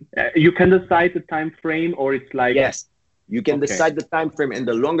 You can decide the time frame, or it's like you can decide the time frame, and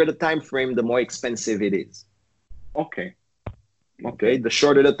the longer the time frame, the more expensive it is. Okay. The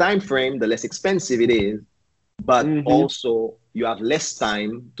shorter the time frame, the less expensive it is, but also you have less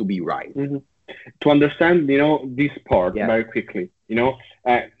time to be right. To understand, you know, this part very quickly, you know,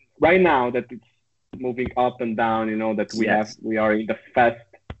 right now that it's moving up and down, you know, that we are in the fast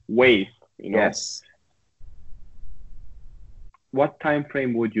wave, you know. What time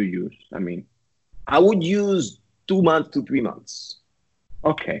frame would you use? I mean, I would use 2 months to 3 months.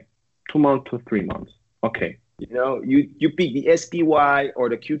 Okay, 2 months to 3 months. Okay. You know, you pick the SPY or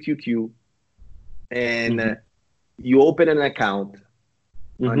the QQQ, and you open an account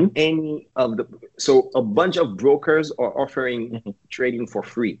on any of the. So a bunch of brokers are offering trading for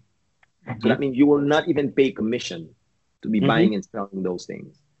free. So that means you will not even pay commission to be buying and selling those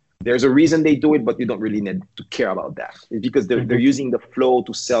things. There's a reason they do it, but you don't really need to care about that. It's because they're using the flow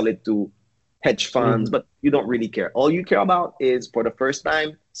to sell it to hedge funds, but you don't really care. All you care about is, for the first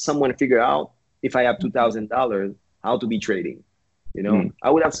time, someone figure out, if I have $2,000, how to be trading. You know, I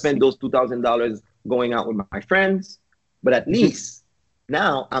would have spent those $2,000 going out with my friends, but at least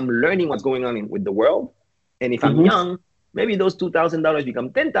now I'm learning what's going on with the world. And if I'm young, maybe those $2,000 become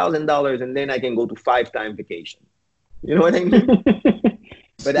 $10,000, and then I can go to 5-time vacation. You know what I mean?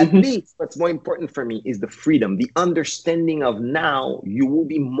 But at least what's more important for me is the freedom, the understanding of now you will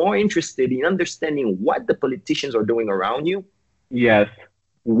be more interested in understanding what the politicians are doing around you. Yes.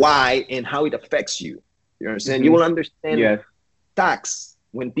 Why and how it affects you. You understand? You will understand tax,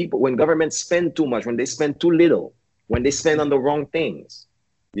 when governments spend too much, when they spend too little, when they spend on the wrong things,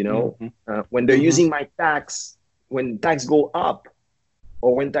 you know, when they're using my tax, when tax go up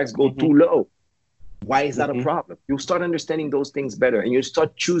or when tax go too low. Why is that a problem? You'll start understanding those things better, and you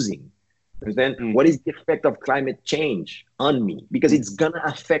start choosing. Understand? What is the effect of climate change on me? Because it's gonna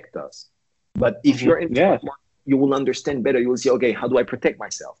affect us. But if you're in stock market, you will understand better. You will say, okay, how do I protect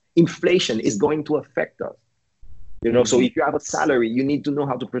myself? Inflation is going to affect us. You know, so if you have a salary, you need to know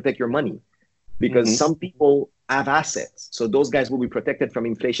how to protect your money, because some people have assets. So those guys will be protected from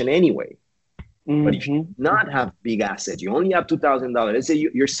inflation anyway. But if you do not have big assets, you only have $2,000. Let's say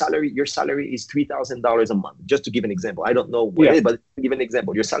your salary is $3,000 a month. Just to give an example, I don't know what it is, but to give an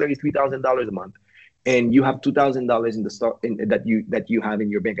example, your salary is $3,000 a month, and you have $2,000 in the stock that you have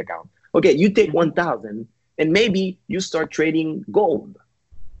in your bank account. Okay, you take 1,000, and maybe you start trading gold,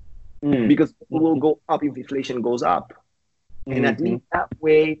 because it will go up if inflation goes up, and at least that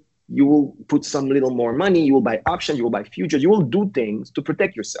way you will put some little more money. You will buy options, you will buy futures, you will do things to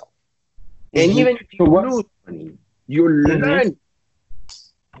protect yourself. And even if you lose money, you learn.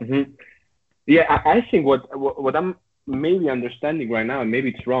 Yeah, I think what I'm maybe understanding right now, and maybe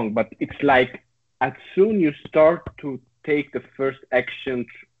it's wrong, but it's like as soon you start to take the first action,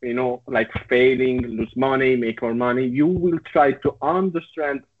 you know, like failing, lose money, make more money, you will try to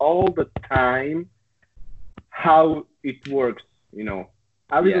understand all the time how it works, you know,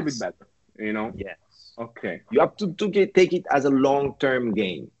 a little bit better. you know? Yes. Okay. You have to take it as a long-term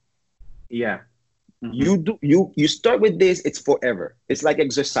game. Yeah. Mhm. You start with this, it's forever. It's like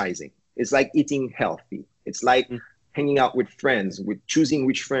exercising. It's like eating healthy. It's like Mm. hanging out with friends, with choosing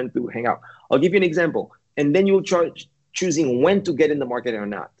which friend to hang out. I'll give you an example. And then you'll charge choosing when to get in the market or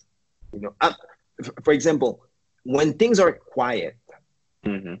not. You know, for example, when things are quiet,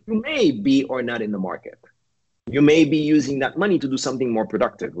 Mhm. you may be or not in the market. You may be using that money to do something more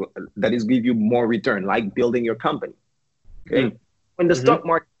productive that is give you more return, like building your company. Okay. Mm. When the Mhm. stock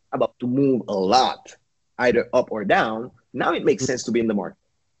market is about to move a lot, either up or down, now it makes sense to be in the market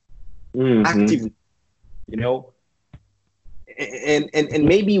Mhm. actively, you know. And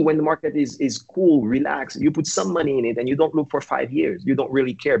maybe when the market is cool, relax, you put some money in it and you don't look for 5 years. You don't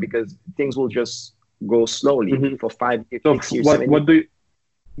really care because things will just go slowly Mhm. for 5 years, So 6 years, what 7 years.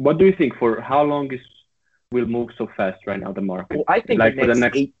 what do you think for how long is will move so fast right now the market? Oh, I think the Like for the next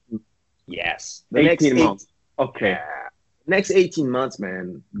next 18, yes, the next 18 eight, months. Okay. yeah, next 18 months,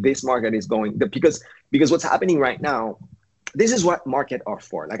 man, this market is going because what's happening right now, this is what market are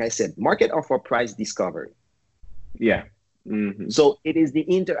for. Like I said, market are for price discovery. Yeah. Mhm. So it is the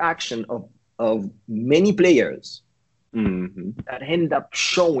interaction of many players Mhm. that end up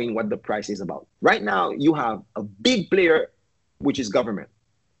showing what the price is about. Right now, you have a big player, which is government,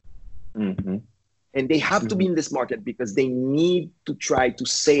 Mhm. and they have to be Mhm. in this market because they need to try to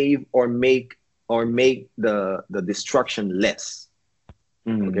save or make the destruction less.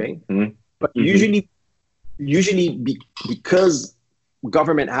 Mhm. Okay, Mhm. but Mhm. because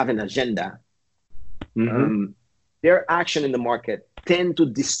government have an agenda, Mhm. um, their action in the market tend to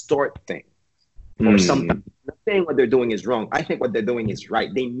distort things. Or sometimes, Mhm. I'm not saying what they're doing is wrong. I think what they're doing is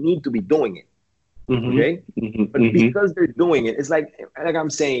right. They need to be doing it. Mhm. Okay, Mhm. but Mhm. because they're doing it, it's like I'm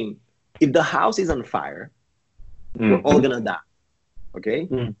saying, if the house is on fire, we're all Mhm. gonna die. Okay,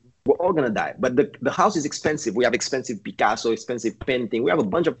 Mhm. we're all gonna die. But the house is expensive. We have expensive Picasso, expensive painting. We have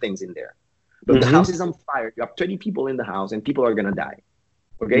a bunch of things in there. But the house Mhm. is on fire. You have 30 people in the house, and people are gonna die.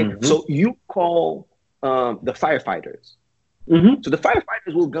 Okay, Mhm. so you call the firefighters. Mhm. So the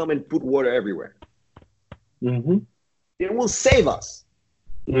firefighters will come and put water everywhere. Mhm. They will save us,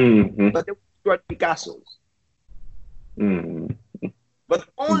 Mhm. but they will destroy Picasso's. Mhm. But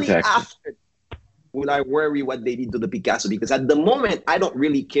only Exactly. after will I worry what they did to the Picasso, because at the moment I don't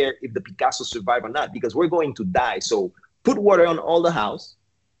really care if the Picasso survive or not, because we're going to die. So put water on all the house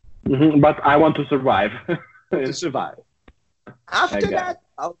Mhm. But I want to survive. to survive. I After got it. that,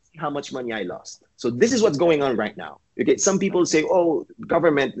 I'll see how much money I lost. So this is what's going on right now. Okay, some people say, "Oh,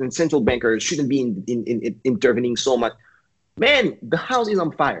 government and central bankers shouldn't be in intervening so much." Man, the house is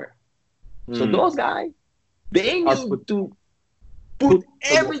on fire. So Mm. those guys, they Or need to put put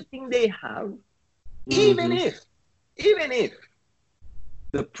the everything they have, even Mhm. if, even if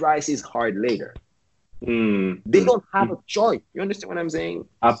the price is hard later. They Mhm. don't have a Mhm. choice. You understand what I'm saying?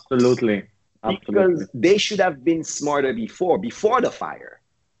 Absolutely. Absolutely. Because they should have been smarter before the fire.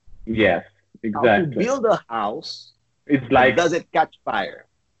 Yes. How to Exactly. build a house It's that like doesn't catch fire.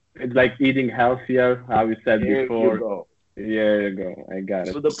 it's like eating healthier, how you said There you before. go. There you go. I got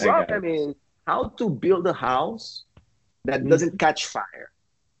So it. the I got it. problem is how to build a house that doesn't Mhm. catch fire.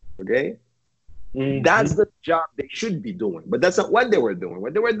 Okay? That's Mhm. the job they should be doing. But that's not what they were doing.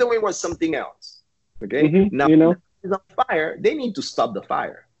 What they were doing was something else. Okay? Mhm. Now, You when the know. house is on fire, they need to stop the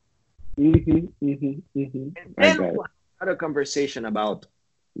fire. Mhm. Mhm. Mhm. And I then got we'll it. have another conversation about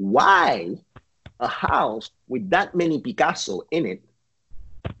why a house with that many Picasso in it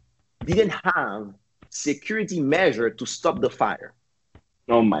didn't have security measure to stop the fire.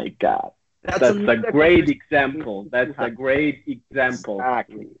 Oh my God. That's That's a another great conversation we example. need to That's a have. great example.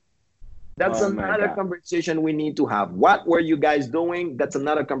 Exactly. That's Oh my another God. conversation we need to have. What were you guys doing? That's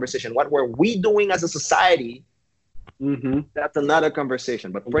another conversation. What were we doing as a society? Mm-hmm. That's another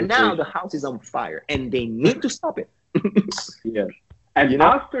conversation. But for now, the Conversation. house is on fire and they need to stop it. Yes. And You know?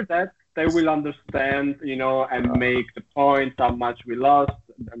 after that, they will understand, and make the point how much we lost,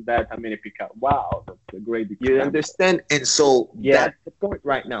 and that how many pick up. Wow, that's a great You example. understand? And so Yes. that's the point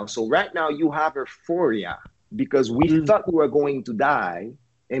right now. So right now you have euphoria because we Mm-hmm. thought we were going to die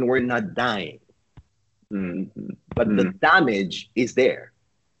and we're not dying. But the Mm-hmm. damage is there.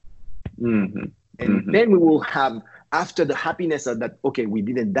 Mm-hmm. And Mm-hmm. then we will have, after the happiness of that, okay, we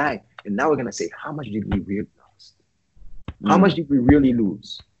didn't die. And now we're gonna say, how much did we really lose? How much did we really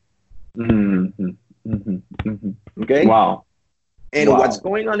lose? Mm-hmm. Mm-hmm. Mm-hmm. Okay. Wow. And what's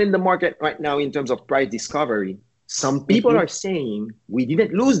Wow. going on in the market right now in terms of price discovery? Some people Mm-hmm. are saying we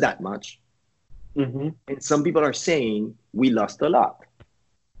didn't lose that much. Mm-hmm. And some people are saying we lost a lot.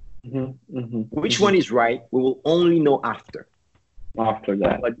 Mm-hmm. Mm-hmm. Which Mm-hmm. one is right? We will only know after. After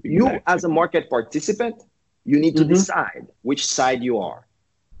that, But you, exactly. as a market participant, you need to Mm-hmm. decide which side you are.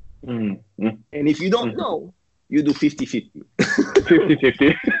 Mm-hmm. And if you don't Mm-hmm. know, you do 50-50.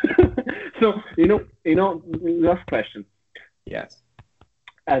 50-50. So, last question. Yes.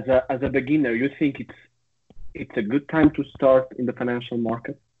 As a beginner, you think it's a good time to start in the financial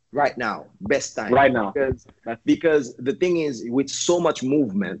market Right now, best time. right now? Because That's because the thing is, with so much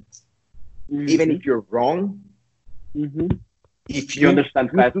movement, even mm-hmm. if you're wrong, Mm-hmm. if You understand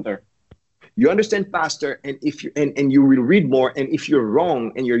you do, faster. you understand faster, and if you and you will read more, and if you're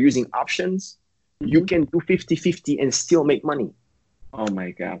wrong and you're using options, you Mm-hmm. can do 50-50 and still make money. Oh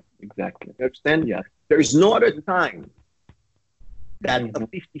my God, exactly. You understand? Yes. There's no other time that a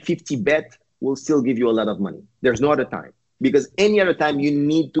Mm-hmm. 50-50 bet will still give you a lot of money. There's no other time. Because any other time you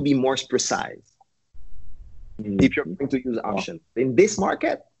need to be more precise if you're Mm-hmm. going to use Wow. options. In this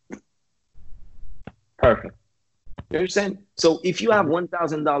market, Perfect. you understand? So if you have Mm-hmm.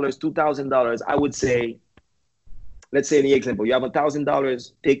 $1,000, $2,000, I would say, let's say in the example, you have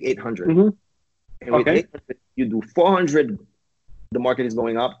 $1,000, take 800. Mm-hmm. And with Okay. 800, you do 400, the market is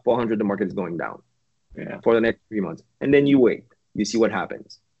going up, 400, the market is going down Yeah. for the next 3 months. And then you wait, you see what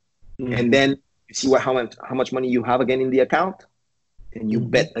happens. And Mm-hmm. then you see how much money you have again in the account, and you Mm-hmm.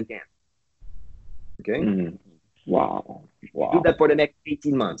 bet again. Okay? Mm-hmm. Wow. Do Wow. that for the next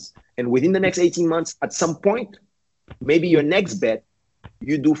 18 months. And within the next 18 months, at some point, maybe your next bet,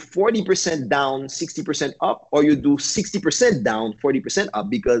 you do 40% down, 60% up, or you do 60% down, 40% up,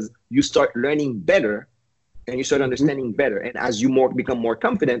 because you start learning better and you start Mm-hmm. understanding better. And as you become more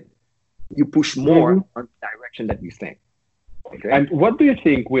confident, you push Mm-hmm. more on the direction that you think. Okay. And what do you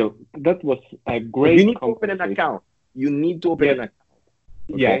think, Will? That was a But you great need to open an conversation. account. You need to open Yes. an account.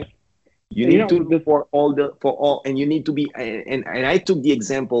 Yes. Okay. You You need know, to look for all, and you need to be, and I took the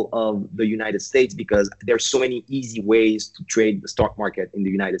example of the United States because there's so many easy ways to trade the stock market in the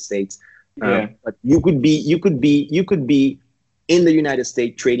United States. yeah. But you could be in the United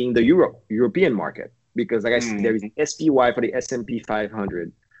States trading the European market, because like I said, there is Mm-hmm. SPY for the S&P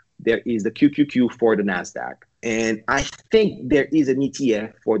 500, there is the QQQ for the Nasdaq, and I think there is an ETF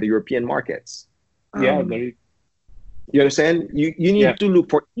for the European markets. Yeah. Um, you understand? You Yeah. need to look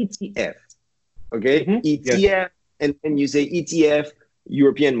for ETF. Okay, Mm-hmm. Yes. ETF, and then you say ETF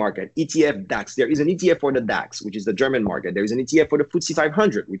European market, ETF DAX. There is an ETF for the DAX, which is the German market. There is an ETF for the FTSE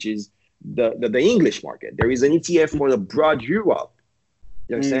 500, which is the English market. There is an ETF for the broad Europe.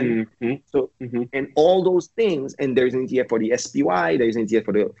 You understand? Mm-hmm. So, Mm-hmm. and all those things, and there's an ETF for the SPY. There is an ETF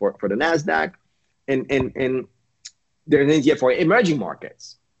for the Nasdaq, and there's an ETF for emerging markets.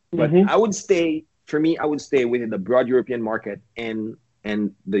 But Mm-hmm. I would stay, for me, I would stay within the broad European market and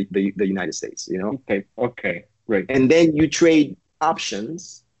the United States, Okay. Okay. Great. and then you trade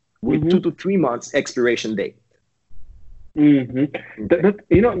options with Mm-hmm. 2 to 3 months expiration date. Mm-hmm. Okay.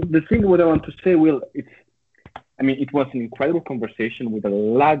 The thing what I want to say, Will, it was an incredible conversation with a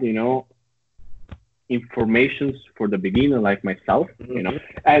lot, informations for the beginner like myself. Mhm.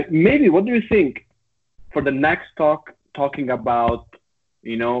 And maybe what do you think for the next talking about,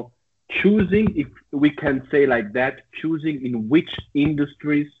 you know, choosing, if we can say like that, choosing in which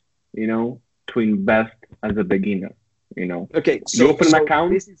industries, to invest as a beginner, Okay, you so open an so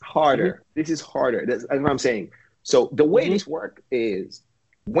account. this is harder. This is harder. That's what I'm saying. So the way Mm-hmm. this works is,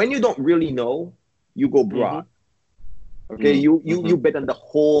 when you don't really know, you go Mm-hmm. broad. Okay, you Mm-hmm. bet on the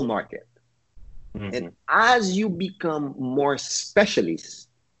whole market. And Mm-hmm. as you become more specialist,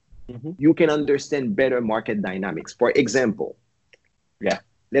 Mm-hmm. you can understand better market dynamics. For example, Yeah.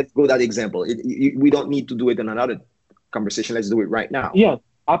 let's go that example. We don't need to do it in another conversation. Let's do it right now. Yes,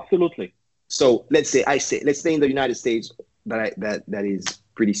 absolutely. So let's say in the United States, that is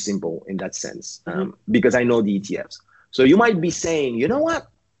pretty simple in that sense, Mm-hmm. because I know the ETFs. So you might be saying, you know what?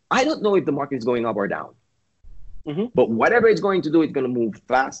 I don't know if the market is going up or down, Mm-hmm. but whatever it's going to do, it's going to move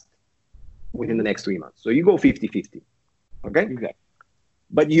fast within the Mm-hmm. next 3 months. So you go 50-50. Okay. Exactly.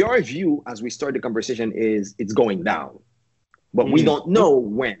 But your view, as we start the conversation, is it's going down, but we don't Mm-hmm. know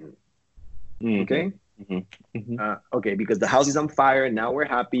when. Mm-hmm. Okay. Mm-hmm. Mm-hmm. Okay, because the house is on fire. Now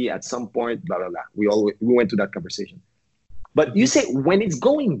we're happy. At some point, blah blah blah. We went to that conversation. But you Mm-hmm. say, when it's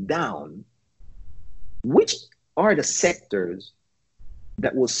going down, which are the sectors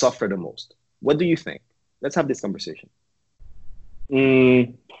that will suffer the most? What do you think? Let's have this conversation.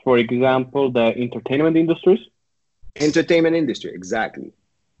 For example, the entertainment industries. Entertainment industry, exactly.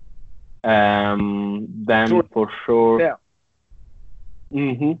 Then for sure. Yeah,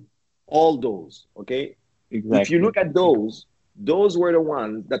 Mm-hmm. all those. Okay. If you Exactly. look at those were the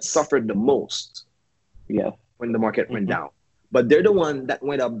ones that suffered the most Yes. when the market went Mm-hmm. down. But they're the one that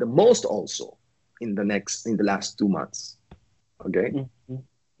went up the most also in the last 2 months. Okay. Mm-hmm.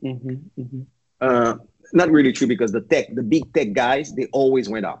 Mm-hmm. Mm-hmm. Uh, Not really true because the big tech guys, they always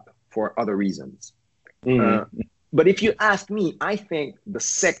went up for other reasons. Uh, Mm-hmm. but if you ask me, I think the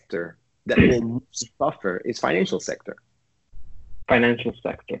sector that will most suffer is financial sector. Financial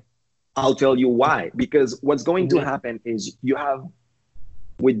sector. I'll tell you why. Because what's going to Mm-hmm. happen is you have,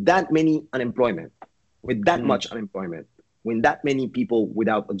 with that many unemployment, with that Mm. much unemployment, when that many people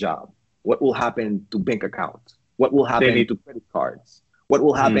without a job, what will happen to bank accounts? What will They happen need. to credit cards? What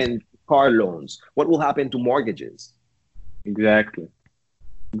will Mm. happen to car loans? What will happen to mortgages? Exactly.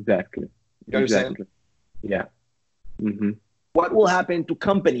 Exactly. You understand? Exactly. Yeah. Mm-hmm. What will happen to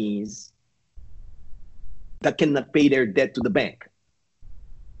companies that cannot pay their debt to the bank?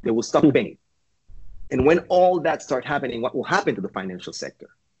 They will stop paying. And when all that start happening, what will happen to the financial sector?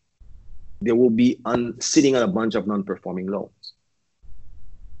 They will be sitting on a bunch of non-performing loans.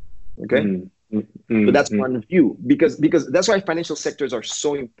 Okay, Mm-hmm. so that's Mm-hmm. one view because that's why financial sectors are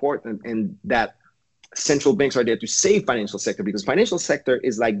so important, and that central banks are there to save financial sector because financial sector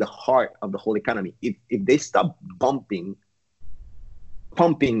is like the heart of the whole economy. If they stop pumping,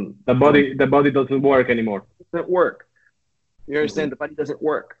 The body doesn't work anymore. it doesn't work. You Mm-hmm. understand? The body doesn't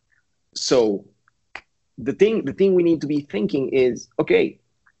work. So the thing we need to be thinking is okay.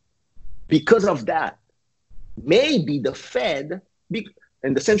 Because of that, maybe the Fed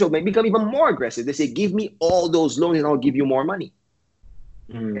and the central bank become even more aggressive. They say, "Give me all those loans, and I'll give you more money."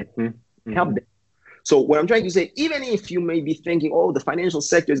 Mm-hmm. Help Mm-hmm. them. So what I'm trying to say, even if you may be thinking, "Oh, the financial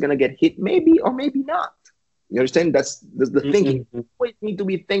sector is going to get hit," maybe or maybe not. You understand? That's the thinking. Mm-hmm. You always need to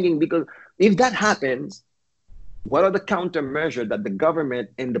be thinking because if that happens, what are the countermeasures that the government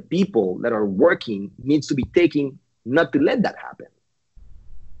and the people that are working needs to be taking not to let that happen?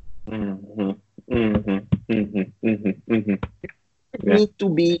 Mm-hmm. Mm-hmm. Mm-hmm. Mm-hmm. Mm-hmm. It Yeah. need to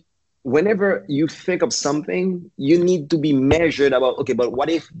be whenever you think of something, you need to be measured about okay, but what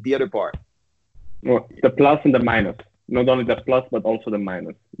if the other part? Well, the plus and the minus. Not only the plus, but also the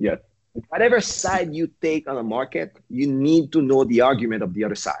minus. Yes. Whatever side you take on a market, you need to know the argument of the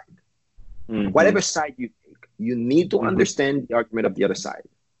other side. Mm-hmm. Whatever side you take, you need to Mm-hmm. understand the argument of the other side.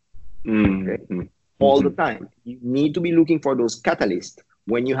 Okay, Mm-hmm. all the Mm-hmm. time. You need to be looking for those catalysts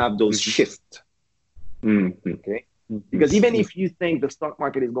when you have those shifts. Mm-hmm. Okay, Mm-hmm. because even if you think the stock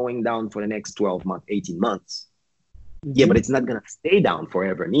market is going down for the next 12 months, 18 months, yeah, but Mm-hmm. it's not gonna stay down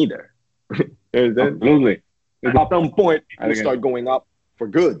forever neither. And then Absolutely. at some point it will Again. start going up for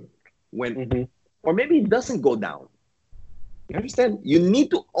good. When Mm-hmm. or maybe it doesn't go down. You understand? You need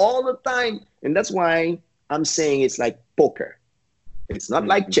to all the time, and that's why I'm saying it's like poker. It's not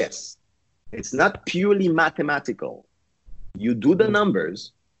like Mm-hmm. chess. It's not purely mathematical. You do the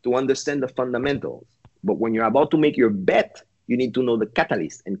numbers to understand the fundamentals. But when you're about to make your bet, you need to know the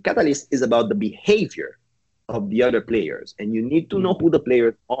catalyst. And catalyst is about the behavior of the other players. And you need to know who the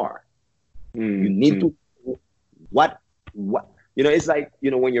players are. You need Mm-hmm. to what it's like,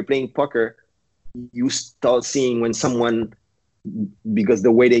 when you're playing poker, you start seeing when someone, because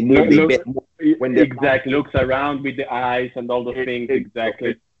the way they move, they Look, bet more when they're exactly. Looks around with the eyes and all those things.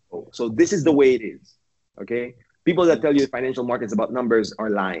 Exactly. so this is the way it is. Okay, people that tell you financial markets about numbers are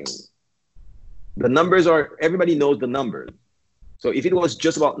lying. The numbers are, everybody knows the numbers. So if it was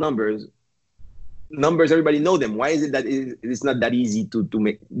just about numbers, everybody know them. Why is it that it's not that easy to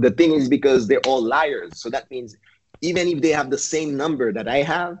make? The thing is because they're all liars. So that means even if they have the same number that I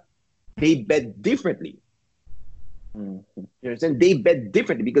have, they bet differently. Mm-hmm. You understand? They bet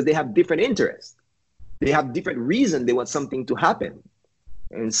differently because they have different interests. They have different reasons they want something to happen.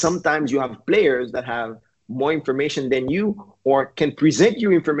 And sometimes you have players that have more information than you, or can present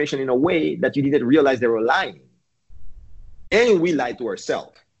you information in a way that you didn't realize they were lying. And we lie to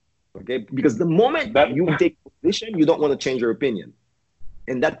ourselves. Okay? Because the moment That you take a position, you don't want to change your opinion.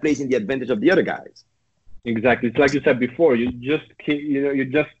 And that plays in the advantage of the other guys. exactly. It's like you said before. You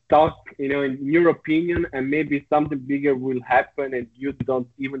just talk, in your opinion, and maybe something bigger will happen, and you don't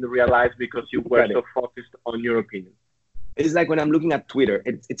even realize because you were so focused on your opinion. It's like when I'm looking at Twitter,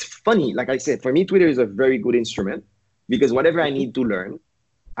 it's funny. Like I said, for me, Twitter is a very good instrument because whatever I need to learn,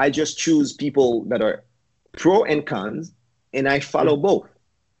 I just choose people that are pro and cons, and I follow both.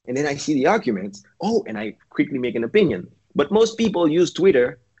 And then I see the arguments. Oh, and I quickly make an opinion. But most people use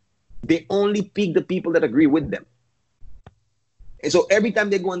Twitter, they only pick the people that agree with them. And so every time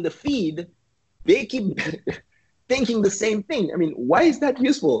they go on the feed, they keep thinking the same thing. I mean, why is that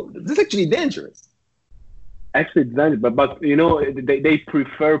useful? This is actually dangerous. Actually, it's nice, but they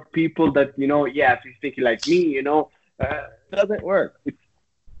prefer people that yes, he's thinking like me. It doesn't work. It's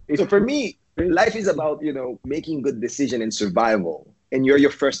So it's for me, life is about, making good decision and survival. and you're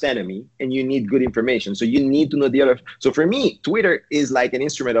your first enemy, and you need good information. So you need to know the other. So for me, Twitter is like an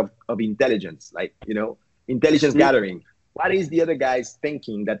instrument of intelligence, like, intelligence gathering. What is the other guys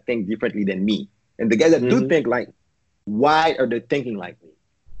thinking that think differently than me? And the guys that do think like, why are they thinking like me?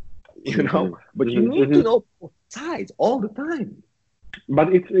 But you need to know both sides all the time.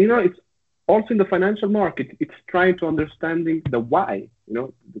 But it's also in the financial market, it's trying to understanding the why,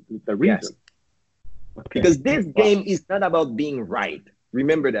 the reason. Yes. Okay. Because this game is not about being right.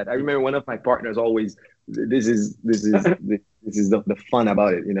 Remember that. I remember one of my partners always. This is the fun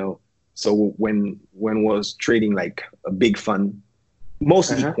about it, So when was trading like a big fund,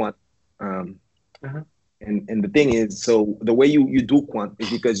 mostly quant, and the thing is, so the way you do quant is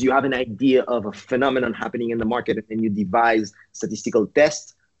because you have an idea of a phenomenon happening in the market, and then you devise statistical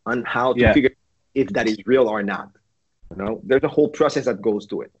tests on how to figure if that is real or not. There's a whole process that goes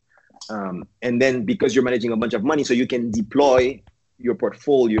to it. And then because you're managing a bunch of money, so you can deploy your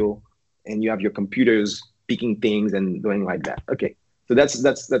portfolio and you have your computers picking things and doing like that. Okay, so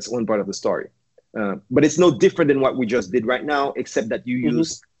that's one part of the story. But it's no different than what we just did right now, except that you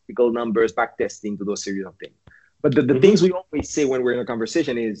use statistical numbers, back testing to those series of things. But the things we always say when we're in a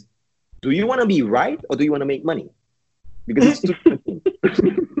conversation is, do you want to be right or do you want to make money? Because it's two different things.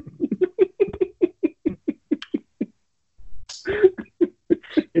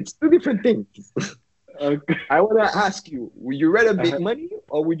 It's two different things. Okay. I want to ask you, would you rather make money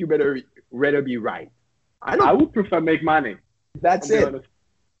or would you rather be right? I would prefer make money. That's it. Honest.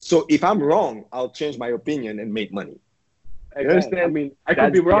 So if I'm wrong, I'll change my opinion and make money. You understand? I mean, I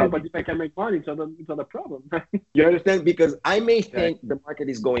could be wrong, but if I can make money, it's not a problem. You understand? Because I may think the market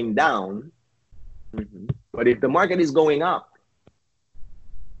is going down, but if the market is going up,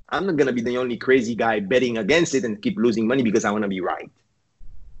 I'm not going to be the only crazy guy betting against it and keep losing money because I want to be right.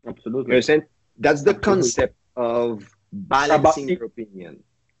 Absolutely. You understand? That's the concept of balancing your opinion.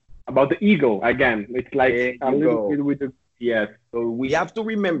 About the ego, again. It's like a little bit with the, yes. So we have to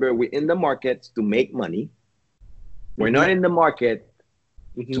remember we're in the market to make money. We're not in the market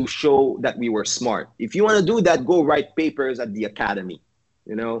to show that we were smart. If you want to do that, go write papers at the academy.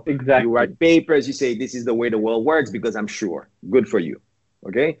 Exactly. You write papers, you say, this is the way the world works because I'm sure. Good for you.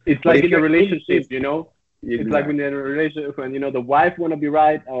 Okay? It's like in a relationship, It's like when in a relationship, when the wife want to be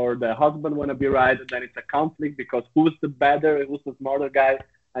right or the husband want to be right, and then it's a conflict because who's the better, who's the smarter guy,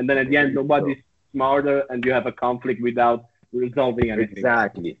 and then at the end nobody's smarter, and you have a conflict without resolving anything.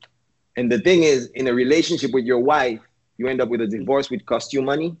 Exactly. And the thing is, in a relationship with your wife, you end up with a divorce which costs you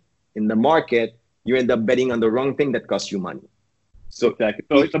money. In the market, you end up betting on the wrong thing that costs you money. So exactly.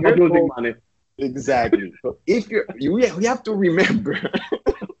 So it's about losing money. Exactly. So if we have to remember.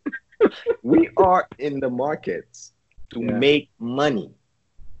 We are in the markets to make money.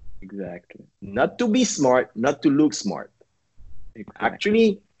 Exactly. Not to be smart, not to look smart. Exactly.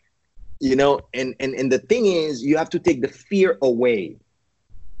 Actually, and the thing is, you have to take the fear away.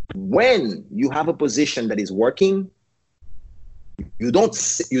 When you have a position that is working, you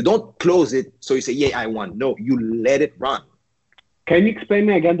don't close it. So you say, yeah, I won. No, you let it run. Can you explain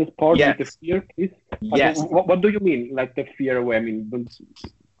me again this part with the fear, please? Yes. What do you mean, like the fear away? I mean,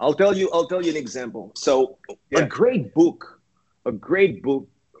 I'll tell you an example. So a great book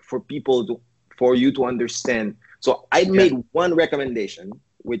for people for you to understand. So I made one recommendation,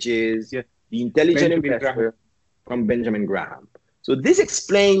 which is The Intelligent Investor from Benjamin Graham. So this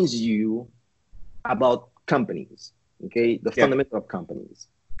explains you about companies, okay? The fundamental of companies.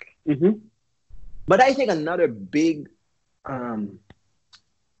 But I think another big,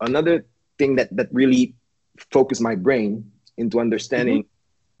 another thing that really focused my brain into understanding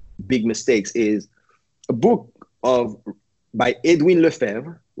big mistakes is a book by Edwin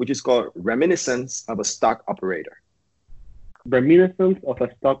Lefebvre, which is called Reminiscence of a Stock Operator. Reminiscence of a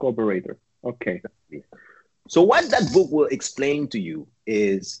Stock Operator. Okay. So what that book will explain to you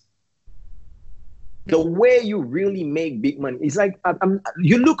is the way you really make big money. It's like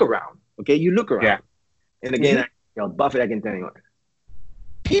you look around, okay? You look around. Yeah. And again, Buffett, I can tell you what.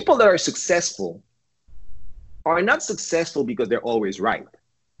 People that are successful are not successful because they're always right.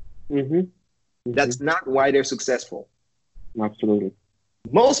 That's not why they're successful. Absolutely.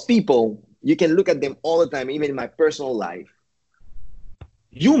 Most people, you can look at them all the time, even in my personal life.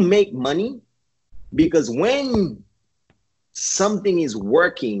 You make money because when something is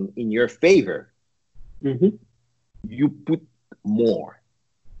working in your favor, you put more.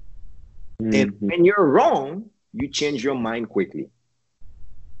 And when you're wrong, you change your mind quickly.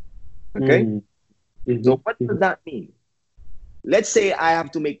 Okay? So what does that mean? Let's say I have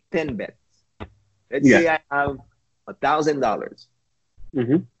to make 10 bets. Let's say I have $1,000.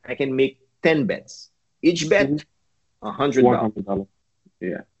 I can make 10 bets. Each bet, $100.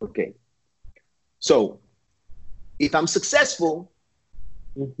 Yeah. Okay. So if I'm successful,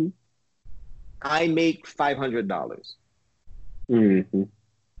 Mm-hmm. I make $500. Mm-hmm.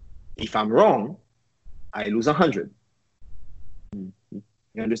 If I'm wrong, I lose 100. You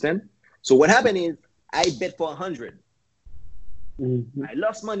understand? So what happened is I bet for 100. Mm-hmm. I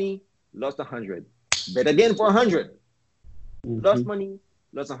lost money, lost 100. Bet again for 100. Mm-hmm. Lost money,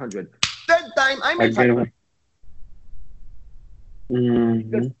 lost 100. Third time, I made Again. 500. Mm-hmm.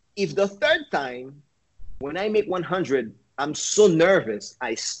 Because if the third time, when I make 100, I'm so nervous,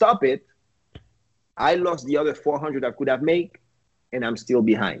 I stop it, I lost the other 400 I could have made, and I'm still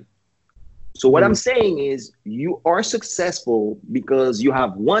behind. So what I'm saying is you are successful because you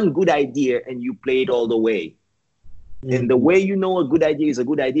have one good idea and you play it all the way. And the way you know a good idea is a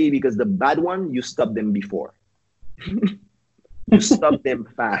good idea because the bad one, you stop them before. You stop them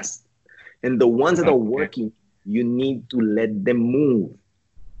fast. And the ones that are Okay. working, you need to let them move.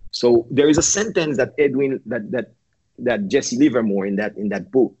 So there is a sentence that that Jesse Livermore in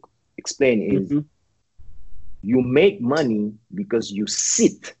that book explain is Mm-hmm. you make money because you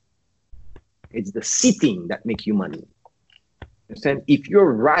sit. It's the sitting that make you money. Understand? If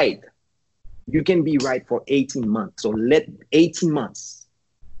you're right, you can be right for 18 months. So let 18 months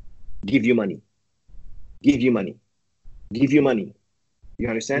give you money, give you money, give you money. You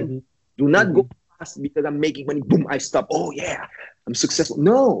understand? Mm-hmm. Do not Mm-hmm. go fast because I'm making money. Boom, I stop. Oh yeah, I'm successful.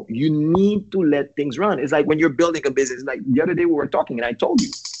 No, you need to let things run. It's like when you're building a business. Like the other day we were talking, and I told you,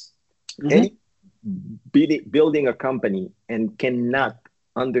 Mm-hmm. any building a company and cannot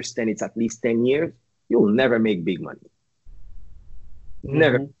understand it's at least 10 years, you'll never make big money.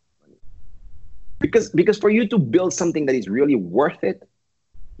 Never. Mm-hmm. Because for you to build something that is really worth it,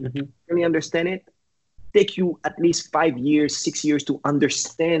 Mm-hmm. really understand it, take you at least 5 years, 6 years to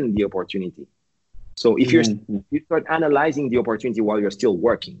understand the opportunity. So if Mm-hmm. you start analyzing the opportunity while you're still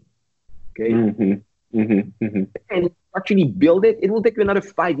working, okay, Mm-hmm. Mm-hmm. Mm-hmm. and actually build it, it will take you another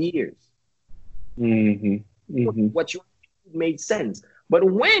 5 years. Mm-hmm. Mm-hmm. What you made sense. But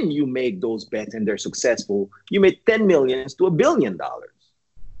when you make those bets and they're successful, you made 10 millions to $1 billion.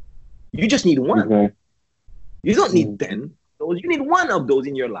 You just need one. Exactly. You don't need Mm-hmm. 10. Those you need one of those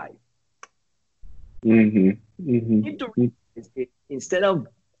in your life. Mm-hmm. You need to instead of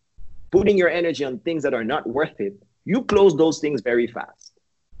putting your energy on things that are not worth it, you close those things very fast.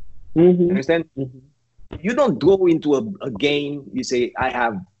 Mm-hmm. Understand? Mm-hmm. You don't go into a game, you say, I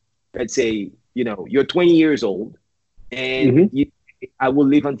have, let's say, you're 20 years old and Mm-hmm. I will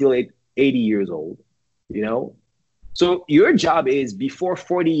live until 80 years old, you know? So your job is before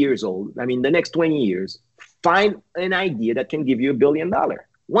 40 years old, I mean, the next 20 years, find an idea that can give you $1 billion.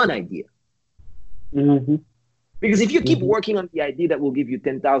 One idea. Mm-hmm. Because if you keep Mm-hmm. working on the idea that will give you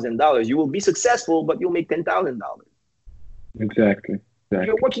 $10,000, you will be successful, but you'll make $10,000. Exactly. If you're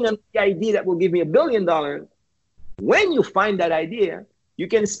Exactly. working on the idea that will give me $1 billion, when you find that idea, you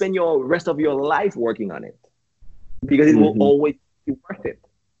can spend your rest of your life working on it because it will Mm-hmm. always be worth it.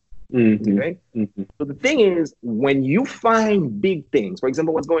 Mm-hmm. Okay. Mm-hmm. So the thing is, when you find big things, for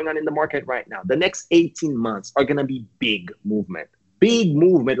example, what's going on in the market right now, the next 18 months are going to be big movement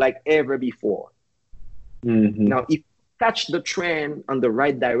like ever before. Mm-hmm. Now, if you catch the trend on the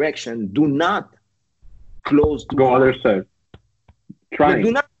right direction, do not close too Go other fast. side. Do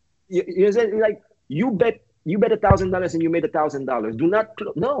Trying. not, like you bet $1,000 and you made $1,000. Do not,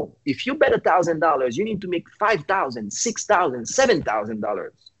 no. If you bet $1,000, you need to make $5,000, $6,000, $7,000.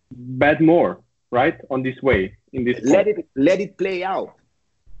 Bet more, right? On this way, in this Let point. it play out.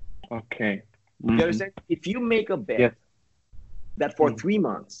 Okay. You Mm-hmm. understand? If you make a bet Yes. that for 3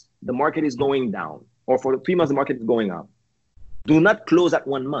 months the market is going down, or for 3 months the market is going up, do not close at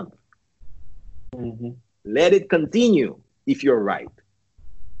 1 month. Mm-hmm. Let it continue. If you're right,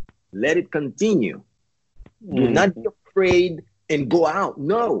 let it continue. Do not be afraid and go out.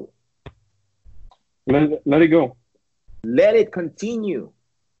 No, Let it go. let it continue.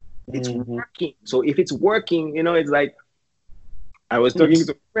 It's Mm-hmm. working. So if it's working, it's like I was talking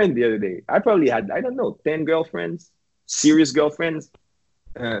to a friend the other day. I probably had, I don't know, 10 girlfriends, serious girlfriends,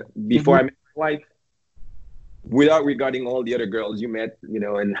 before Mm-hmm. I met my wife, without regarding all the other girls you met,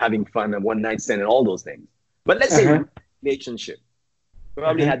 and having fun and one night stand and all those things. But let's say Uh-huh. relationship.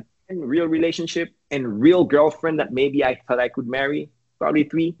 Probably Uh-huh. had 10 real relationship and real girlfriend that maybe I thought I could marry. Probably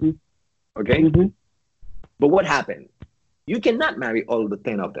 3. Okay. Mm-hmm. But what happened? You cannot marry all the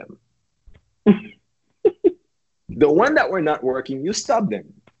 10 of them. The one that were not working, you stop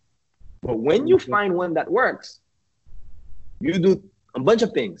them. But when you find one that works, you do a bunch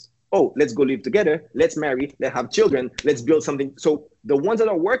of things. Oh, let's go live together. Let's marry. Let's have children. Let's build something. So the ones that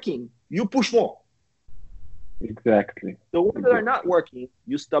are working, you push more. Exactly. The ones that are not working,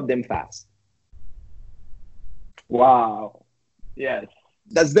 you stop them fast. Wow. Yes.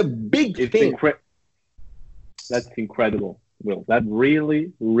 That's the big It's thing. That's incredible, Will. That's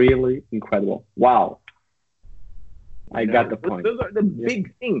really, really incredible. Wow. I got the point. Those are the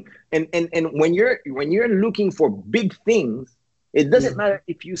big thing. And when you're looking for big things, it doesn't matter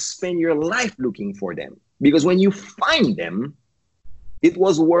if you spend your life looking for them. Because when you find them, it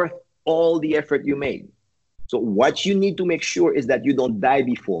was worth all the effort you made. So what you need to make sure is that you don't die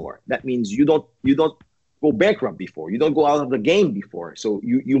before. That means you don't go bankrupt before. You don't go out of the game before. So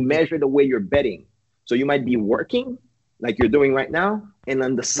you measure the way you're betting. So you might be working like you're doing right now, and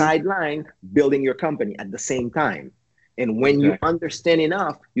on the sideline building your company at the same time. And when you understand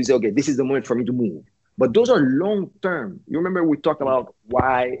enough, you say, okay, this is the moment for me to move. But those are long term. You remember we talked about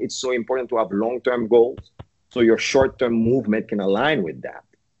why it's so important to have long term goals, so your short term movement can align with that.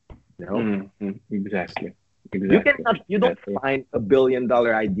 You know? Exactly. You don't find $1 billion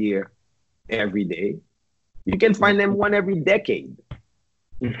idea every day. You can find them one every decade.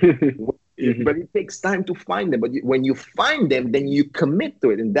 But it takes time to find them. But when you find them, then you commit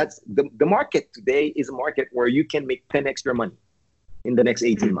to it. And that's the market today is a market where you can make 10 extra money in the next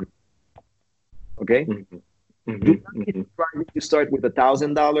 18 months. Okay? You start with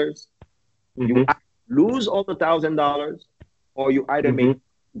 $1,000. You lose all the $1,000, or you either make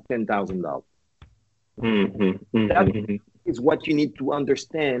 $10,000. That is what you need to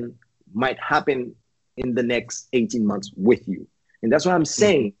understand might happen in the next 18 months with you. And that's what I'm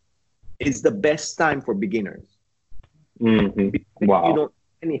saying. It's the best time for beginners. Because you don't do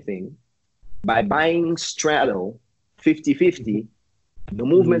anything. By buying straddle 50-50, the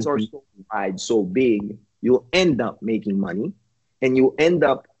movements are so wide, so big, you'll end up making money, and you'll end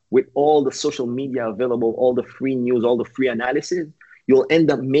up with all the social media available, all the free news, all the free analysis. You'll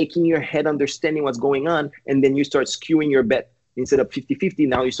end up making your head understanding what's going on, and then you start skewing your bet. Instead of 50-50,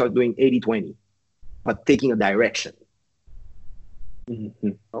 now you start doing 80-20, but taking a direction.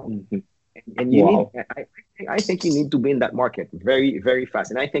 And you need, I think you need to be in that market very, very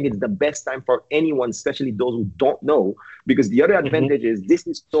fast. And I think it's the best time for anyone, especially those who don't know, because the other advantage is this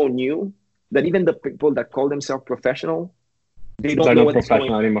is so new that even the people that call themselves professional, they don't know what's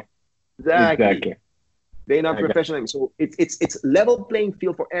going on anymore. Exactly. They're not professional. So it's level playing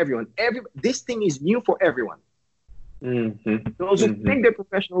field for everyone. This thing is new for everyone. Those who think they're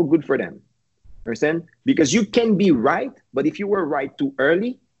professional, good for them. Understand? Because you can be right, but if you were right too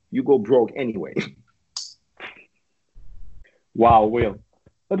early, you go broke anyway. Wow, Will.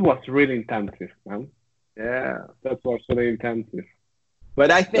 That was really intensive, man. Yeah. That was really intensive.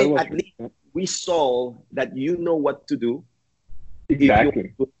 But I think at least we saw that you know what to do. Exactly.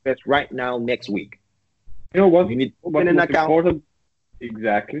 If you invest right now, next week. You know what? You need to open an account.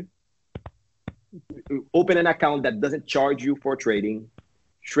 Exactly. Open an account that doesn't charge you for trading.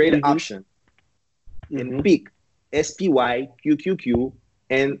 Trade option. And pick SPY, QQQ,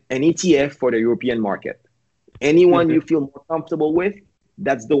 and an ETF for the European market. Anyone you feel more comfortable with,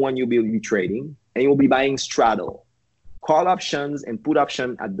 that's the one you'll be trading. And you'll be buying straddle. Call options and put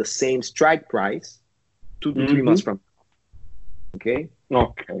option at the same strike price 2 to 3 months from now. Okay?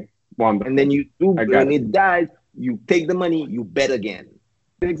 Okay. Wonderful. And then you do, when it dies, you take the money, you bet again.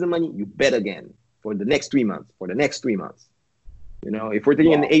 Take the money, you bet again for the next 3 months, for the next 3 months. You know, if we're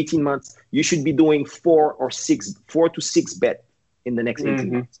taking in 18 months, you should be doing 4 to 6 bet in the next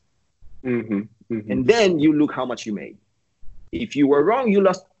 18 months. And then you look how much you made. If you were wrong, you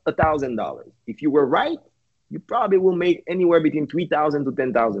lost $1,000. If you were right, you probably will make anywhere between $3,000 to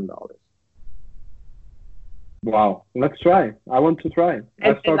 $10,000. Wow, let's try. I want to try.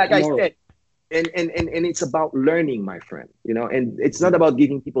 And like I said, and it's about learning, my friend. You know, and it's not about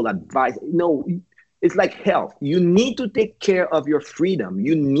giving people advice. No, it's like health. You need to take care of your freedom.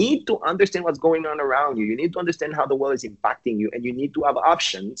 You need to understand what's going on around you. You need to understand how the world is impacting you, and you need to have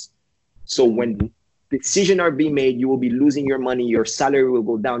options. So when decisions are being made, you will be losing your money, your salary will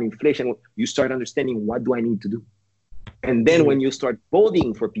go down, inflation. You start understanding, what do I need to do? And then when you start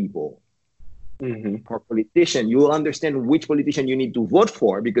voting for people, for politician, you will understand which politician you need to vote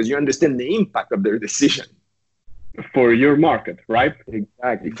for, because you understand the impact of their decision. For your market, right?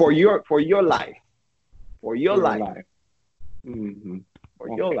 Exactly. For your life. For your life. For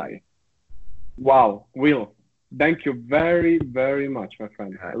your life. Wow, Will. Thank you very, very much, my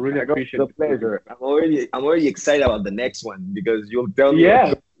friend. I really appreciate it. It's a pleasure. I'm already excited about the next one, because you'll tell me.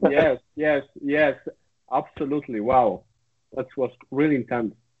 Yes. Absolutely. Wow. That was really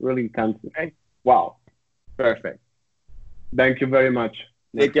intense. Really intense. Okay. Wow. Perfect. Thank you very much.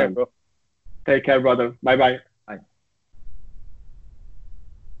 Take care, bro. Take care, brother. Bye-bye.